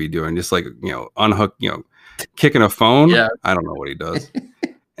what he could be doing. Just like, unhook, kicking a phone. Yeah. I don't know what he does.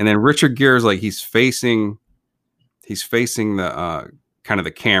 And then Richard Gere's like, he's facing the kind of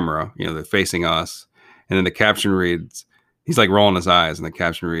the camera, they're facing us. And then the caption reads, he's like rolling his eyes and the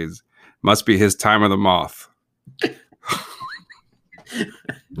caption reads, "Must be his time of the moth."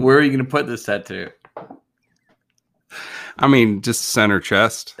 Where are you going to put this tattoo? I mean, just center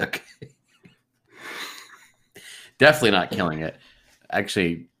chest. Okay. Definitely not killing it.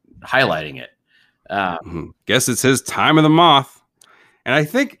 Actually, highlighting it. Guess it's his time of the moth. And I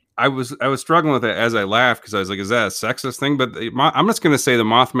think I was struggling with it as I laughed because I was like, is that a sexist thing? But I'm just going to say the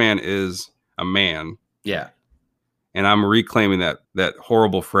Mothman is a man. Yeah. And I'm reclaiming that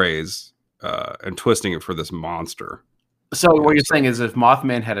horrible phrase and twisting it for this monster. So what you're saying is if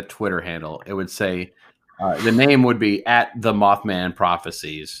Mothman had a Twitter handle, it would say, the name would be at the Mothman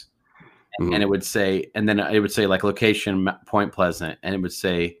Prophecies. And it would say, and then it would say like location Point Pleasant, and it would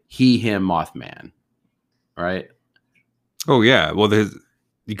say he, him, Mothman. Right? Oh yeah. Well,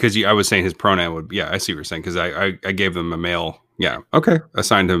 because I was saying his pronoun would. Yeah, I see what you're saying because I gave them a male. Yeah. Okay.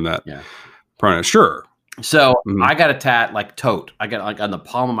 Assigned him that pronoun. Sure. So I got a tat like tote. I got like on the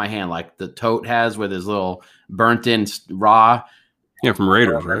palm of my hand, like the tote has with his little burnt in raw. Yeah, from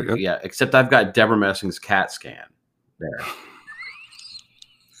Raiders, right? Yep. Yeah. Except I've got Deborah Messing's CAT scan there.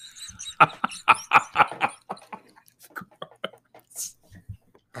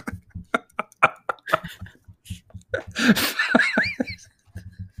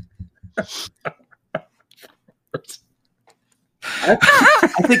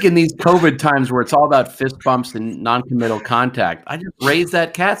 I think in these COVID times where it's all about fist bumps and non-committal contact, I just raise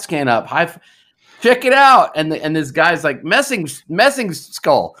that CAT scan up. Check it out, and this guy's like Messing's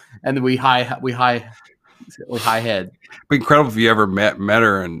skull, and then we high With high head. Be incredible if you ever met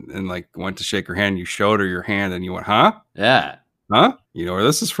her and like went to shake her hand. You showed her your hand and you went, huh? Yeah. Huh? You know where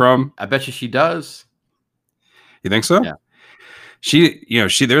this is from? I bet you she does. You think so? Yeah.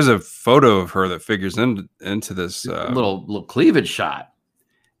 There's a photo of her that figures into this little cleavage shot.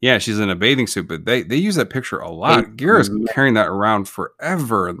 Yeah, she's in a bathing suit, but they use that picture a lot. Guerra's carrying that around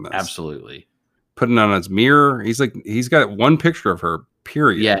forever in this. Absolutely. Putting it on his mirror. He's got one picture of her,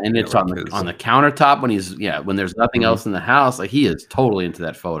 period. Yeah, and it's on the countertop when there's nothing else in the house. Like, he is totally into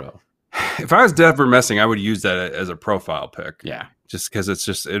that photo. If I was Deborah Messing, I would use that as a profile pic. Yeah. Just because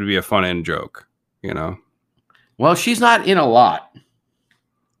it'd be a fun end joke, you know? Well, she's not in a lot.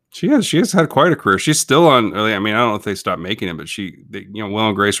 She has had quite a career. She's still on. I mean, I don't know if they stopped making it, but Will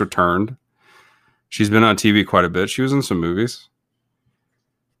and Grace returned. She's been on TV quite a bit. She was in some movies.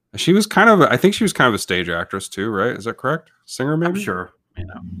 She was I think she was kind of a stage actress too, right? Is that correct? Singer, maybe? I'm sure.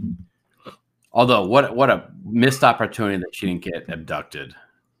 Although, what a missed opportunity that she didn't get abducted.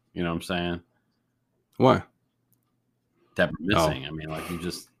 You know what I'm saying? What? Deborah Missing. I mean, like, you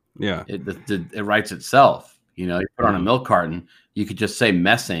just it writes itself. You know, you put on a milk carton, you could just say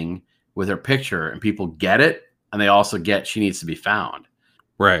Messing with her picture and people get it. And they also get she needs to be found.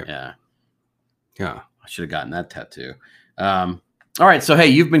 Right. Yeah. Yeah. I should have gotten that tattoo. All right. So, hey,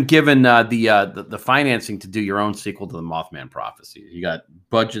 you've been given the financing to do your own sequel to the Mothman Prophecy. You got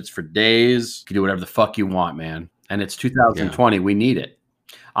budgets for days. You can do whatever the fuck you want, man. And it's 2020. We need it.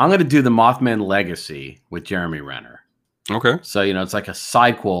 I'm going to do the Mothman Legacy with Jeremy Renner. Okay. So, it's like a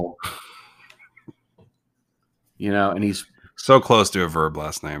sequel. And he's so close to a verb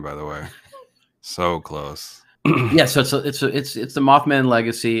last name, by the way. So close. Yeah, so it's the Mothman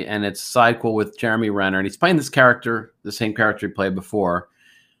Legacy, and it's a sidequel with Jeremy Renner, and he's playing this character, the same character he played before,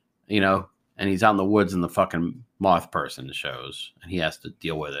 and he's out in the woods, and the fucking moth person shows, and he has to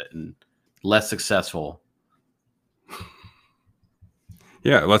deal with it, and less successful.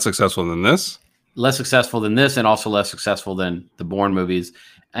 Yeah, less successful than this. Less successful than this, and also less successful than the Bourne movies.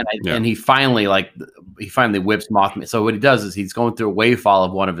 And he finally whips Mothman. So what he does is he's going through a wave file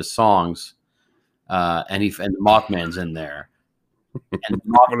of one of his songs, and the Mothman's in there, and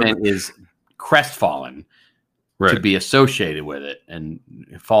Mothman is crestfallen to be associated with it, and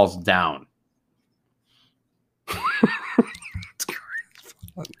it falls down.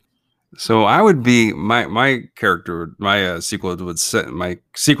 So I would be my character. My sequel would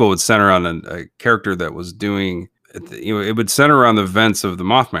center on a character that was doing. It would center around the events of the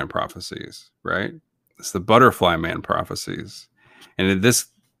Mothman prophecies, right? It's the Butterfly Man prophecies, and this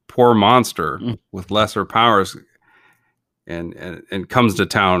poor monster with lesser powers, and comes to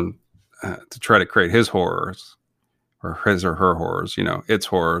town to try to create his horrors, or his or her horrors, its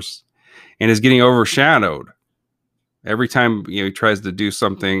horrors, and is getting overshadowed every time he tries to do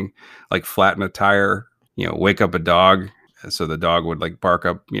something like flatten a tire, wake up a dog, so the dog would like bark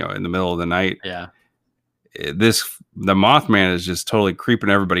up, in the middle of the night. Yeah. The Mothman is just totally creeping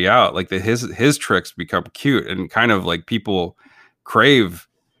everybody out. Like his tricks become cute, and kind of like people crave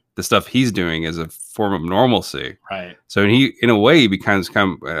the stuff he's doing as a form of normalcy. Right. So in a way, he becomes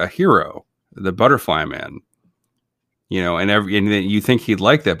kind of a hero, the Butterfly Man. And then you think he'd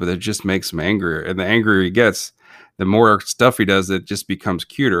like that, but it just makes him angrier. And the angrier he gets, the more stuff he does, it just becomes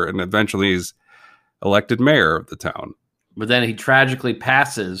cuter. And eventually, he's elected mayor of the town. But then he tragically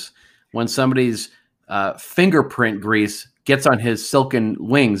passes when somebody's fingerprint grease gets on his silken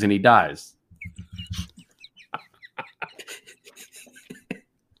wings, and he dies.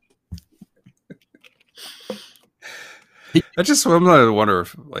 I'm going to wonder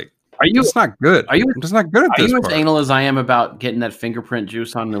if it's not good. I'm just not good at this. Are you part. as anal as I am about getting that fingerprint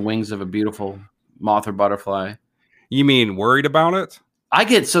juice on the wings of a beautiful moth or butterfly? You mean worried about it? I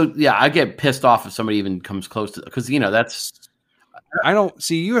get pissed off if somebody even comes close to, because that's. I don't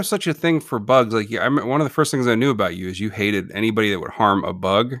see, you have such a thing for bugs. Like, one of the first things I knew about you is you hated anybody that would harm a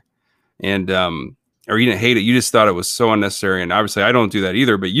bug, and or you didn't hate it. You just thought it was so unnecessary. And obviously, I don't do that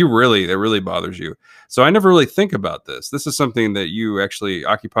either. But that really bothers you. So I never really think about this. This is something that you actually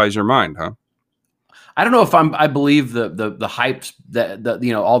occupies your mind, huh? I don't know if I believe the hypes that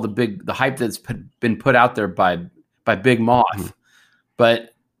all the hype that's been put out there by Big Moth,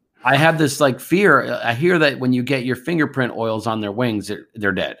 but I have this fear. I hear that when you get your fingerprint oils on their wings,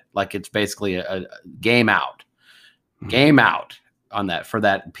 they're dead. Like, it's basically a game out on that, for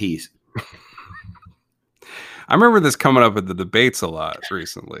that piece. I remember this coming up at the debates a lot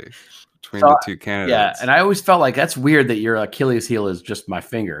recently between the two candidates. Yeah, and I always felt like that's weird that your Achilles heel is just my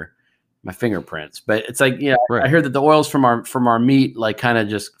fingerprints. But it's like, I hear that the oils from our meat kind of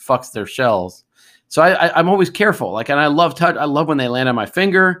just fucks their shells. So I'm always careful. And I love when they land on my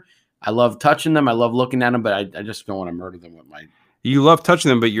finger. I love touching them. I love looking at them, but I just don't want to murder them with my. You love touching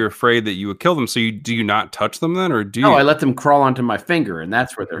them, but you're afraid that you would kill them. So do you not touch them then, or do you? No, I let them crawl onto my finger, and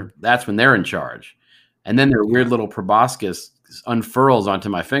that's when they're in charge. And then their weird little proboscis unfurls onto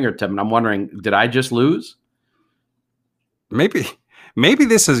my fingertip, and I'm wondering, did I just lose? Maybe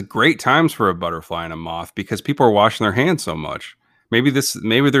this is great times for a butterfly and a moth because people are washing their hands so much. Maybe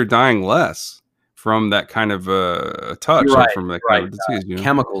they're dying less from that kind of touch, Right, from that right. kind of disease. You know?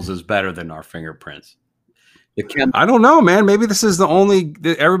 Chemicals is better than our fingerprints. I don't know, man. Maybe this is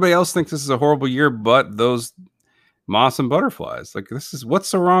everybody else thinks this is a horrible year, but those moths and butterflies. Like, this is what's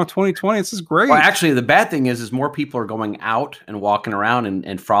so wrong with 2020. This is great. Well, actually, the bad thing is more people are going out and walking around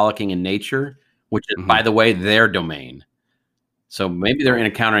and frolicking in nature, which is, by the way, their domain. So maybe they're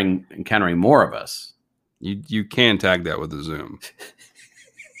encountering more of us. You can tag that with a zoom.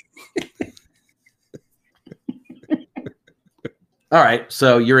 All right,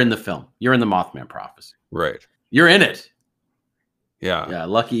 so you're in the film. You're in the Mothman Prophecy. Right. You're in it. Yeah. Yeah,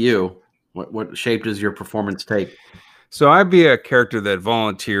 lucky you. What shape does your performance take? So I'd be a character that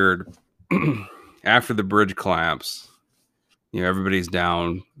volunteered after the bridge collapse. You know, everybody's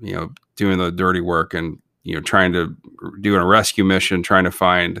down, you know, doing the dirty work and, you know, trying to do a rescue mission, trying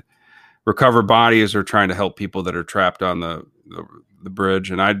to recover bodies or trying to help people that are trapped on the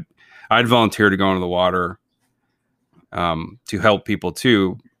bridge. And I'd volunteer to go into the water to help people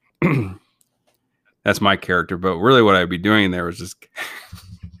too. That's my character. But really what I'd be doing there was just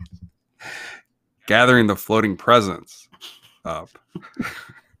gathering the floating presents up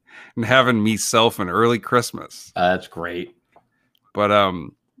and having myself an early Christmas. That's great. But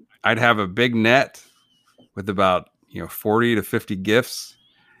I'd have a big net with about 40 to 50 gifts,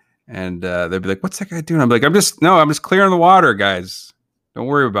 and they'd be like, "What's that guy doing?" I'm like, "I'm just clearing the water, guys. Don't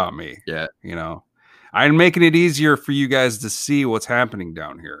worry about me." Yeah, I'm making it easier for you guys to see what's happening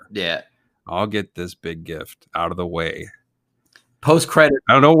down here. Yeah, I'll get this big gift out of the way. Post credit.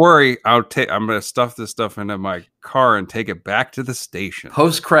 Don't worry. I'm going to stuff this stuff into my car and take it back to the station.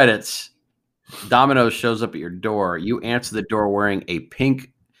 Post credits. Domino's shows up at your door. You answer the door wearing a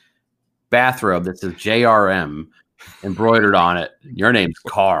pink bathrobe that says JRM embroidered on it. Your name's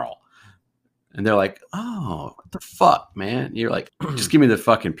Carl. And they're like, "Oh, what the fuck, man?" And you're like, "Just give me the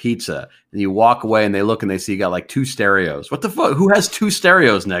fucking pizza." And you walk away and they look and they see you got like 2 stereos. What the fuck? Who has 2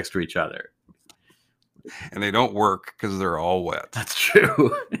 stereos next to each other? And they don't work because they're all wet. That's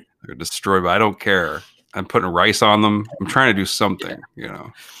true. They're destroyed, but I don't care. I'm putting rice on them. I'm trying to do something,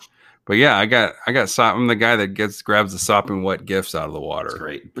 But yeah, I'm the guy that grabs the sopping wet gifts out of the water. That's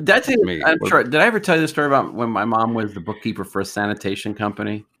great. But did I ever tell you the story about when my mom was the bookkeeper for a sanitation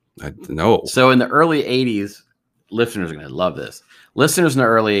company? No. So in the early 80s, listeners are going to love this. Listeners in the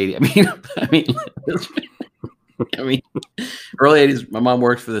early 80s, I mean, early 80s, my mom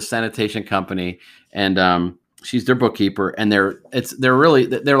works for the sanitation company, and she's their bookkeeper, and they're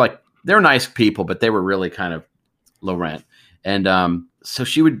nice people, but they were really kind of low rent. And so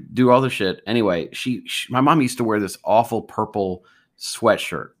she would do all the shit. Anyway, my mom used to wear this awful purple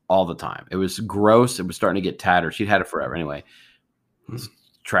sweatshirt all the time. It was gross. It was starting to get tattered. She'd had it forever. Anyway,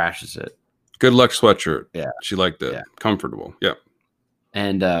 trashes it. Good luck sweatshirt. Yeah. She liked it. Yeah. Comfortable. Yeah.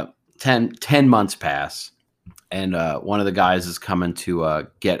 And 10 months pass, and one of the guys is coming to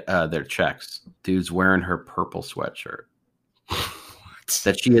get their checks. Dude's wearing her purple sweatshirt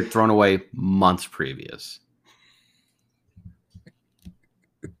that she had thrown away months previous.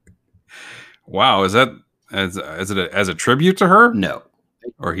 Wow, is it as a tribute to her? No,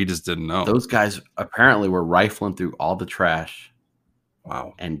 or he just didn't know. Those guys apparently were rifling through all the trash.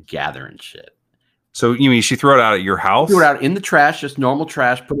 Wow, and gathering shit. So you mean she threw it out at your house? Threw it out in the trash, just normal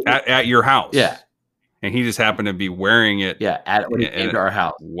trash. Put it at your house. Yeah, and he just happened to be wearing it. Yeah, when he came to our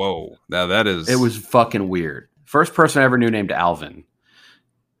house. Whoa, now that is. It was fucking weird. First person I ever knew named Alvin.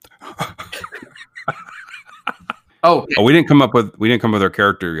 Oh, we didn't come up with our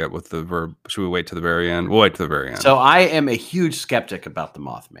character yet with the verb. Should we wait to the very end? We'll wait to the very end. So I am a huge skeptic about the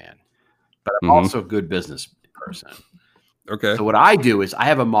Mothman, but I'm also a good business person. Okay. So what I do is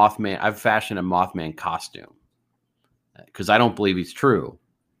I've fashioned a Mothman costume because I don't believe he's true.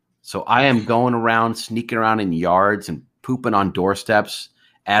 So I am going around, sneaking around in yards and pooping on doorsteps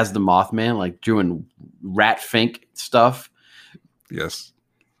as the Mothman, like doing rat fink stuff. Yes.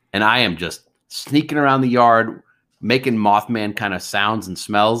 And I am just sneaking around the yard, making Mothman kind of sounds and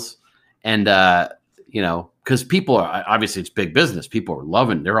smells. And, because people are, obviously it's big business. People are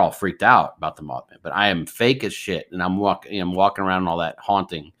loving, they're all freaked out about the Mothman, but I am fake as shit. And I'm walking around all that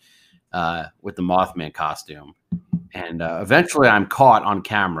haunting with the Mothman costume. And eventually I'm caught on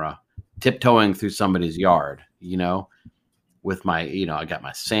camera tiptoeing through somebody's yard, with my, I got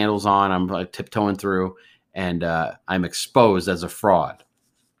my sandals on. I'm like tiptoeing through, and I'm exposed as a fraud.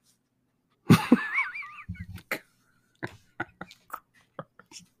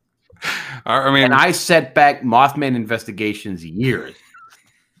 I mean, And I set back Mothman Investigations years.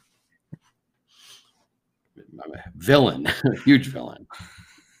 I'm a villain, huge villain.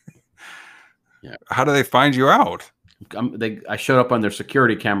 Yeah. How do they find you out? I showed up on their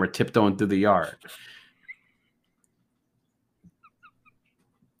security camera tiptoeing through the yard.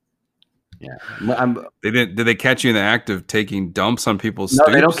 Yeah. Did they catch you in the act of taking dumps on people's No,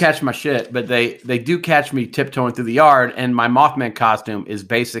 stoops? they don't catch my shit, but they do catch me tiptoeing through the yard, and my Mothman costume is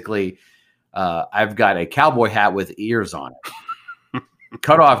basically I've got a cowboy hat with ears on it,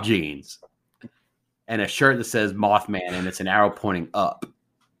 cut off jeans, and a shirt that says Mothman, and it's an arrow pointing up.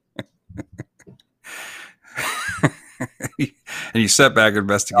 And you set back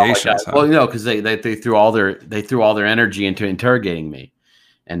investigations. Oh, well, because they threw all their energy into interrogating me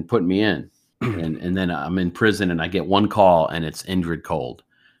and putting me in, and then I'm in prison, and I get one call, and it's Indrid Cold.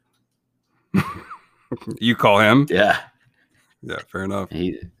 You call him? Yeah, fair enough.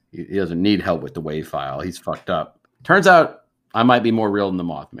 He doesn't need help with the WAV file. He's fucked up. Turns out I might be more real than the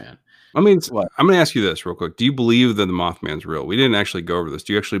Mothman. I mean, I'm going to ask you this real quick. Do you believe that the Mothman's real? We didn't actually go over this.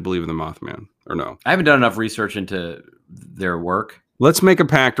 Do you actually believe in the Mothman or no? I haven't done enough research into their work. Let's make a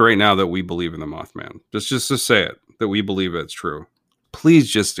pact right now that we believe in the Mothman. Just to say it, that we believe it's true. Please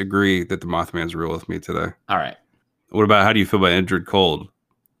just agree that the Mothman's real with me today. All right. What about, how do you feel about Indrid Cold?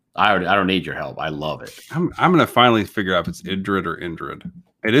 I don't need your help. I love it. I'm going to finally figure out if it's Indrid or Indrid.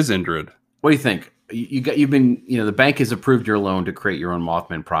 It is Indrid. What do you think? You've been, the bank has approved your loan to create your own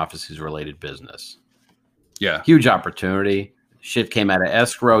Mothman Prophecies related business. Yeah. Huge opportunity. Shit came out of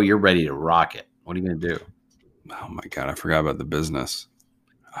escrow. You're ready to rock it. What are you going to do? Oh my God. I forgot about the business.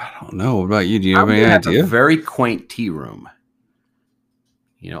 I don't know. What about you? Do you have any idea? A very quaint tea room.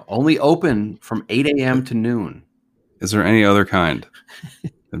 Only open from 8 a.m. to noon. Is there any other kind?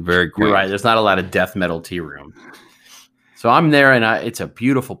 Very quaint. You're right. There's not a lot of death metal tea room. So I'm there, and it's a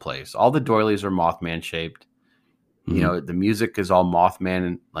beautiful place. All the doilies are Mothman shaped. Mm-hmm. The music is all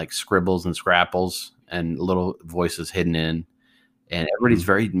Mothman, like scribbles and scrapples and little voices hidden in. And everybody's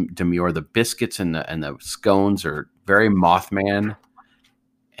very demure. The biscuits and the scones are very Mothman,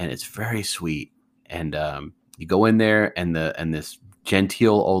 and it's very sweet. And you go in there, and this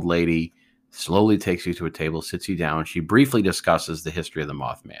genteel old lady slowly takes you to a table, sits you down. She briefly discusses the history of the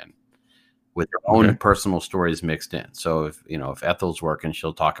Mothman, with her own personal stories mixed in. So if Ethel's working,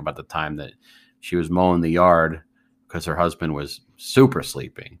 she'll talk about the time that she was mowing the yard because her husband was super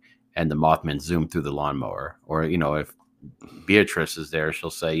sleeping and the Mothman zoomed through the lawnmower. Or, if Beatrice is there, she'll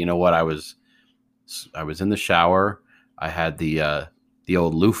say, you know what? I was in the shower. I had the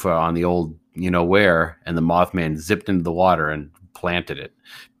old loofah on the old, where, and the Mothman zipped into the water and planted it.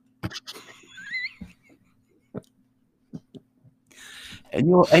 And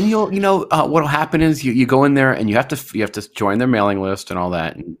you'll what'll happen is you go in there and you have to join their mailing list and all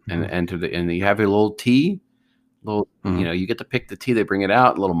that, and you have a little tea, you get to pick the tea. They bring it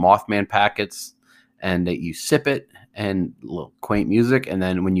out, little Mothman packets, and you sip it, and little quaint music. And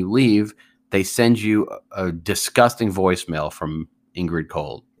then when you leave, they send you a disgusting voicemail from Indrid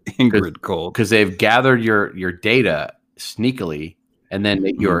Cold. Indrid Cold, because they've gathered your data sneakily, and then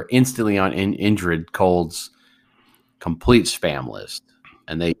you're instantly on Indrid Cold's complete spam list.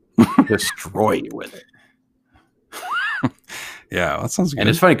 And they destroy you with it. Yeah, that sounds good. And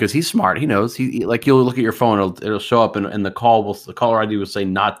it's funny because he's smart. He knows. He like, you'll look at your phone, it'll show up, and the caller ID will say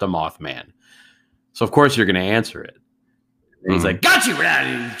 "not the Mothman." So of course you're going to answer it. And he's like, "Got you!"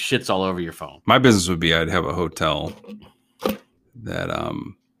 And he shits all over your phone. My business would be, I'd have a hotel that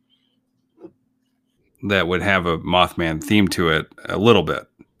would have a Mothman theme to it a little bit.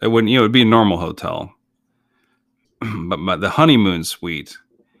 It wouldn't, it'd be a normal hotel. But the honeymoon suite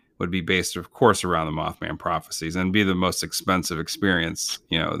would be based, of course, around the Mothman Prophecies, and be the most expensive experience,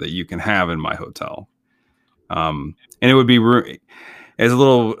 that you can have in my hotel. And it would be as a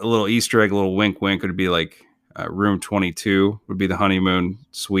little Easter egg, a little wink, wink. It would be like room 22 would be the honeymoon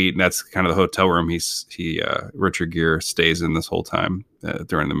suite, and that's kind of the hotel room Richard Gere stays in this whole time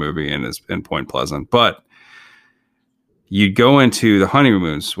during the movie, and is in Point Pleasant. But you'd go into the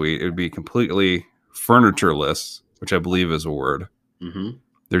honeymoon suite; it would be completely furnitureless, which I believe is a word. Mm-hmm.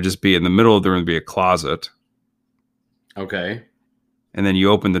 There'd just be, in the middle of the room, be a closet. Okay. And then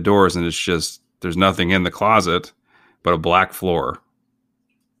you open the doors, and there's nothing in the closet but a black floor.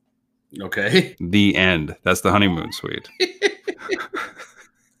 Okay. The end. That's the honeymoon suite.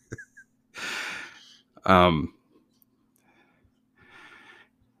 And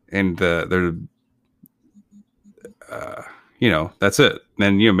that's it.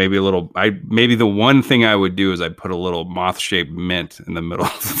 Then, maybe maybe the one thing I would do is I'd put a little moth-shaped mint in the middle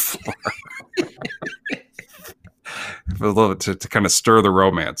of the floor. A little to kind of stir the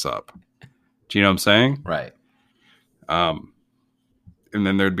romance up. Do you know what I'm saying? Right. And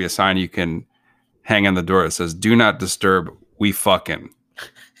then there'd be a sign you can hang on the door that says, "Do not disturb, we fucking,"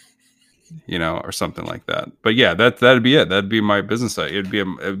 or something like that. But yeah, that'd be it. That'd be my business site. It'd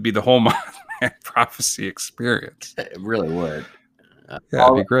be the whole Mothman Prophecy experience. It really would. Yeah,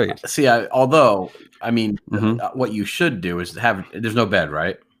 it'd be great. See, what you should do is there's no bed,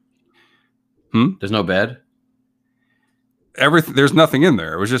 right? There's no bed. There's nothing in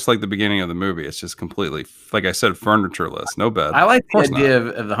there. It was just like the beginning of the movie. It's just completely, like I said, furntureless, no bed. I like the idea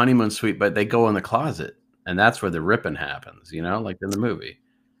of the honeymoon suite, but they go in the closet, and that's where the ripping happens. Like in the movie.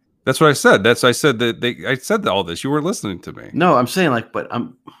 That's what I said. I said all this. You were listening to me. No, I'm saying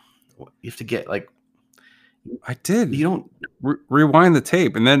you have to get I did. You don't rewind the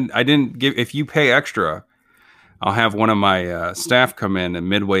tape, and then I didn't give. If you pay extra, I'll have one of my staff come in, and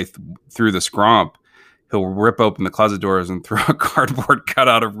midway through the scromp, he'll rip open the closet doors and throw a cardboard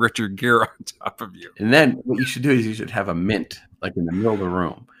cutout of Richard Gere on top of you. And then what you should do is you should have a mint in the middle of the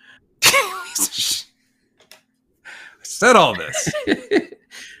room. I said all this.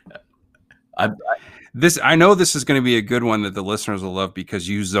 I know this is going to be a good one that the listeners will love because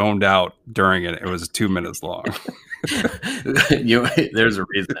you zoned out during it. It was 2 minutes long. There's a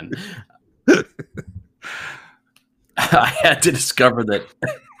reason. I had to discover that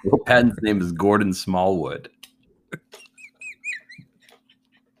Will Patton's name is Gordon Smallwood.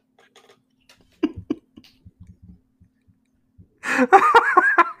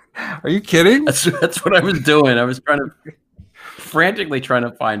 Are you kidding? That's what I was doing. I was frantically trying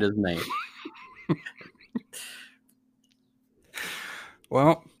to find his name.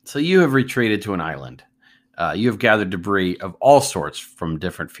 Well, so you have retreated to an island. You have gathered debris of all sorts from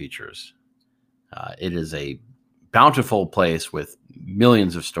different features. It is a bountiful place with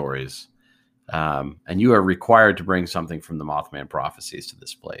millions of stories. And you are required to bring something from the Mothman Prophecies to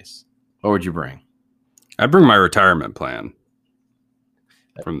this place. What would you bring? I'd bring my retirement plan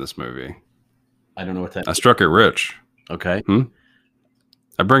from this movie. I don't know what that I struck it rich. Okay.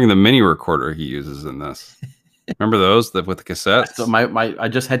 I bring the mini recorder he uses in this. Remember those with the cassettes? So I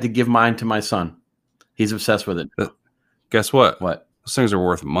just had to give mine to my son. He's obsessed with it. Guess what? What? Those things are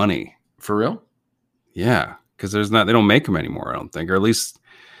worth money. For real? Yeah, because they don't make them anymore. I don't think, or at least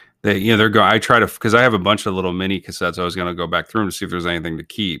they're going. I try to because I have a bunch of little mini cassettes. I was going to go back through them to see if there's anything to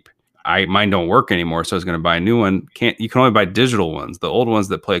keep. Mine don't work anymore, so I was going to buy a new one. You can only buy digital ones, the old ones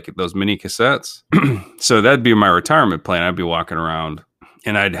that play those mini cassettes. So that'd be my retirement plan. I'd be walking around,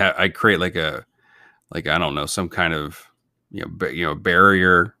 and I'd create I don't know, some kind of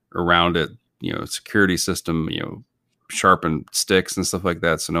barrier around it, security system, sharpened sticks and stuff like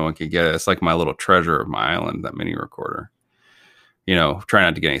that, so no one can get it. It's like my little treasure of my island, that mini recorder. Try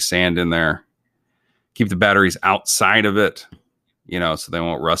not to get any sand in there. Keep the batteries outside of it. So they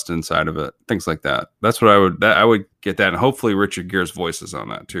won't rust inside of it. Things like that. That's what I would get that. And hopefully Richard Gere's voice is on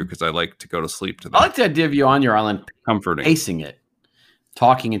that too, because I like to go to sleep to that. I like the idea of you on your island, comforting, pacing it,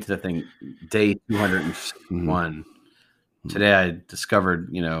 talking into the thing. Day 201. Today I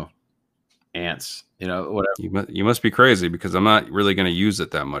discovered, ants, whatever. You must be crazy because I'm not really going to use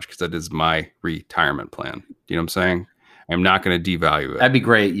it that much because that is my retirement plan. You know what I'm saying? I'm not going to devalue it. That'd be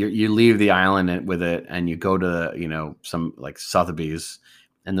great. You leave the island with it, and you go to some like Sotheby's,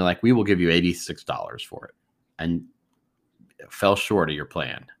 and they're like, "We will give you $86 for it," and it fell short of your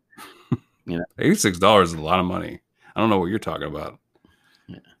plan. $86 is a lot of money. I don't know what you're talking about.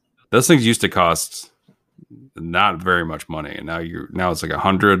 Yeah. Those things used to cost not very much money, and now it's like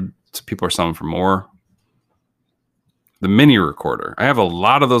 100. So people are selling for more. The mini recorder. I have a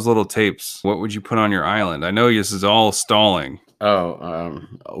lot of those little tapes. What would you put on your island? I know this is all stalling.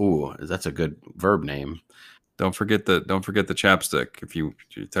 That's a good verb name. Don't forget the chapstick if you're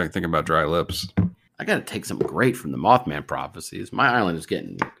thinking about dry lips. I got to take something great from the Mothman Prophecies. My island is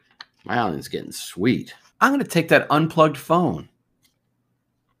getting sweet. I'm going to take that unplugged phone.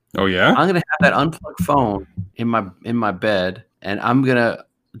 Oh yeah? I'm going to have that unplugged phone in my bed, and I'm going to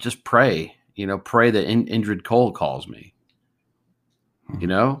just pray. Pray that Indrid Cole calls me. I'm going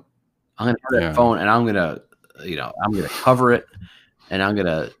to have that phone, and I'm going to cover it, and I'm going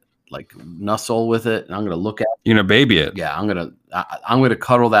to nuzzle with it, and I'm going to look at it. You're going to baby it. Yeah, I'm going to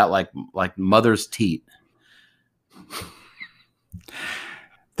cuddle that like mother's teat.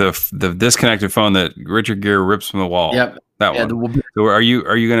 The disconnected phone that Richard Gere rips from the wall. Yep. That one. So are you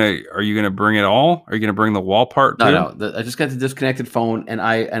gonna bring it all? Are you gonna bring the wall part too? No. I just got the disconnected phone, and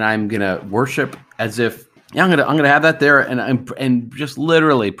I'm gonna worship as if Yeah, I'm gonna have that there, and just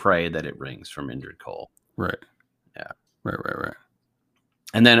literally pray that it rings from Indrid Cold. Right. Yeah. Right.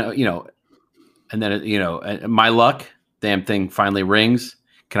 And then my luck, damn thing finally rings.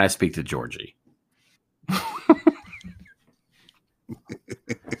 Can I speak to Georgie?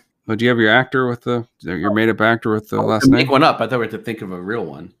 Well, do you have your actor with your made-up actor with the last name? Make one up. I thought we had to think of a real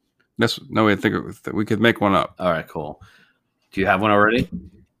one. We could make one up. All right, cool. Do you have one already?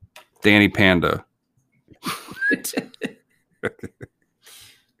 Danny Panda.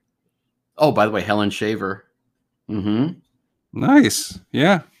 Oh, by the way, Helen Shaver. Mm-hmm. Nice.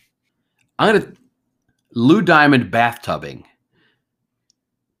 Yeah. I'm gonna Lou Diamond bathtubing.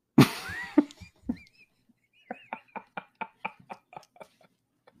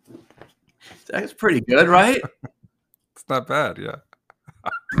 That's pretty good, right? It's not bad, yeah.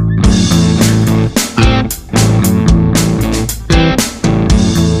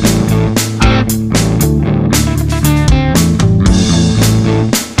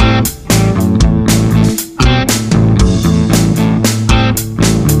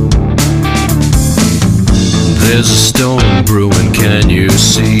 There's a storm brewing, can you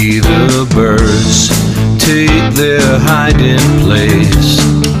see the birds take their hiding place?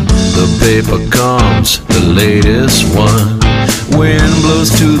 The paper comes, the latest one. Wind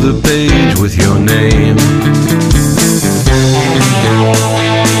blows to the page with your name.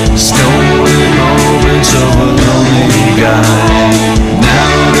 Stolen moments of a lonely guy.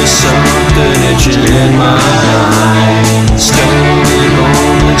 Now there's something itching in my eye. Stolen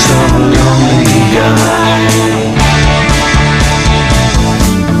moments of a lonely guy.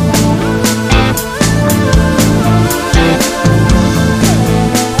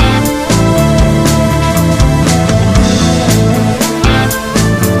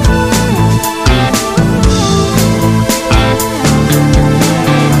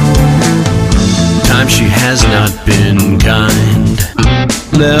 She has not been kind,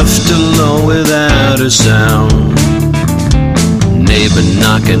 left alone without a sound. Neighbor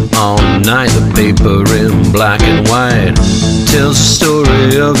knocking all night, the paper in black and white tells the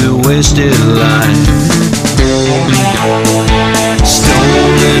story of your wasted life.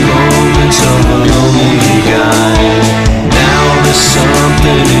 Stolen moments of a lonely guy. Now there's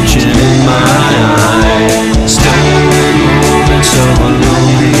something itching in my eye. Stolen moments of a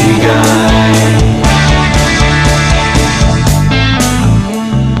lonely guy.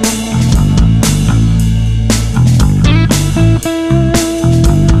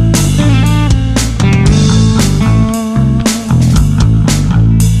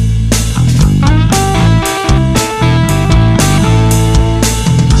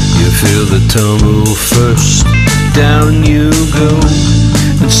 Tumble first, down you go,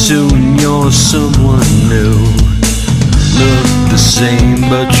 and soon you're someone new. Look the same,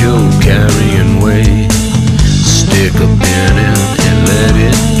 but you're carrying weight. Stick a pin in and let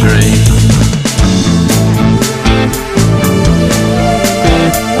it drain.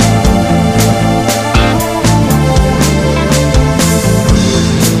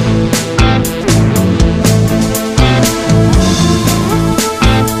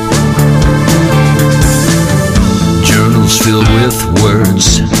 Filled with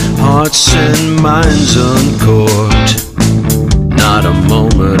words, hearts and minds uncorked. Not a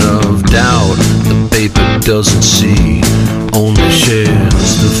moment of doubt, the paper doesn't see. Only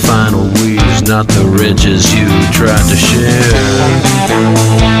shares the final weaves, not the riches you tried to share.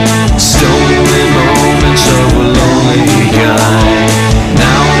 Stolen moments of a lonely guy.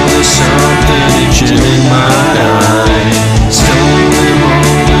 Now there's something itching in my eye. Stolen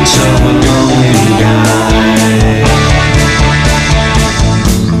moments of a lonely guy.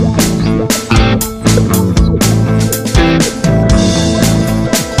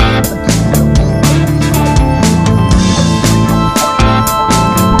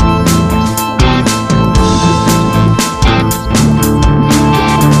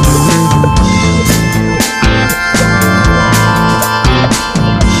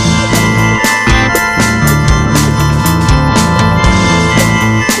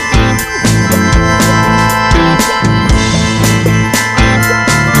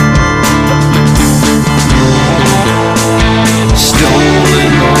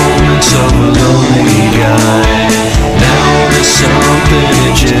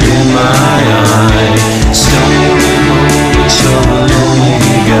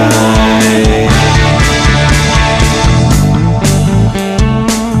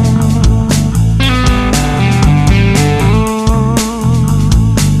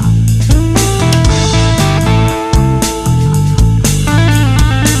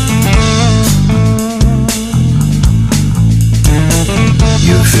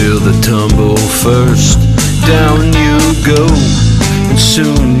 First,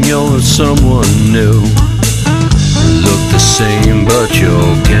 soon you're someone new. Look the same, but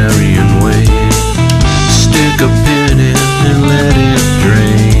you're carrying weight. Stick a pin in and let it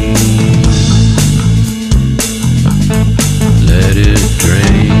drain.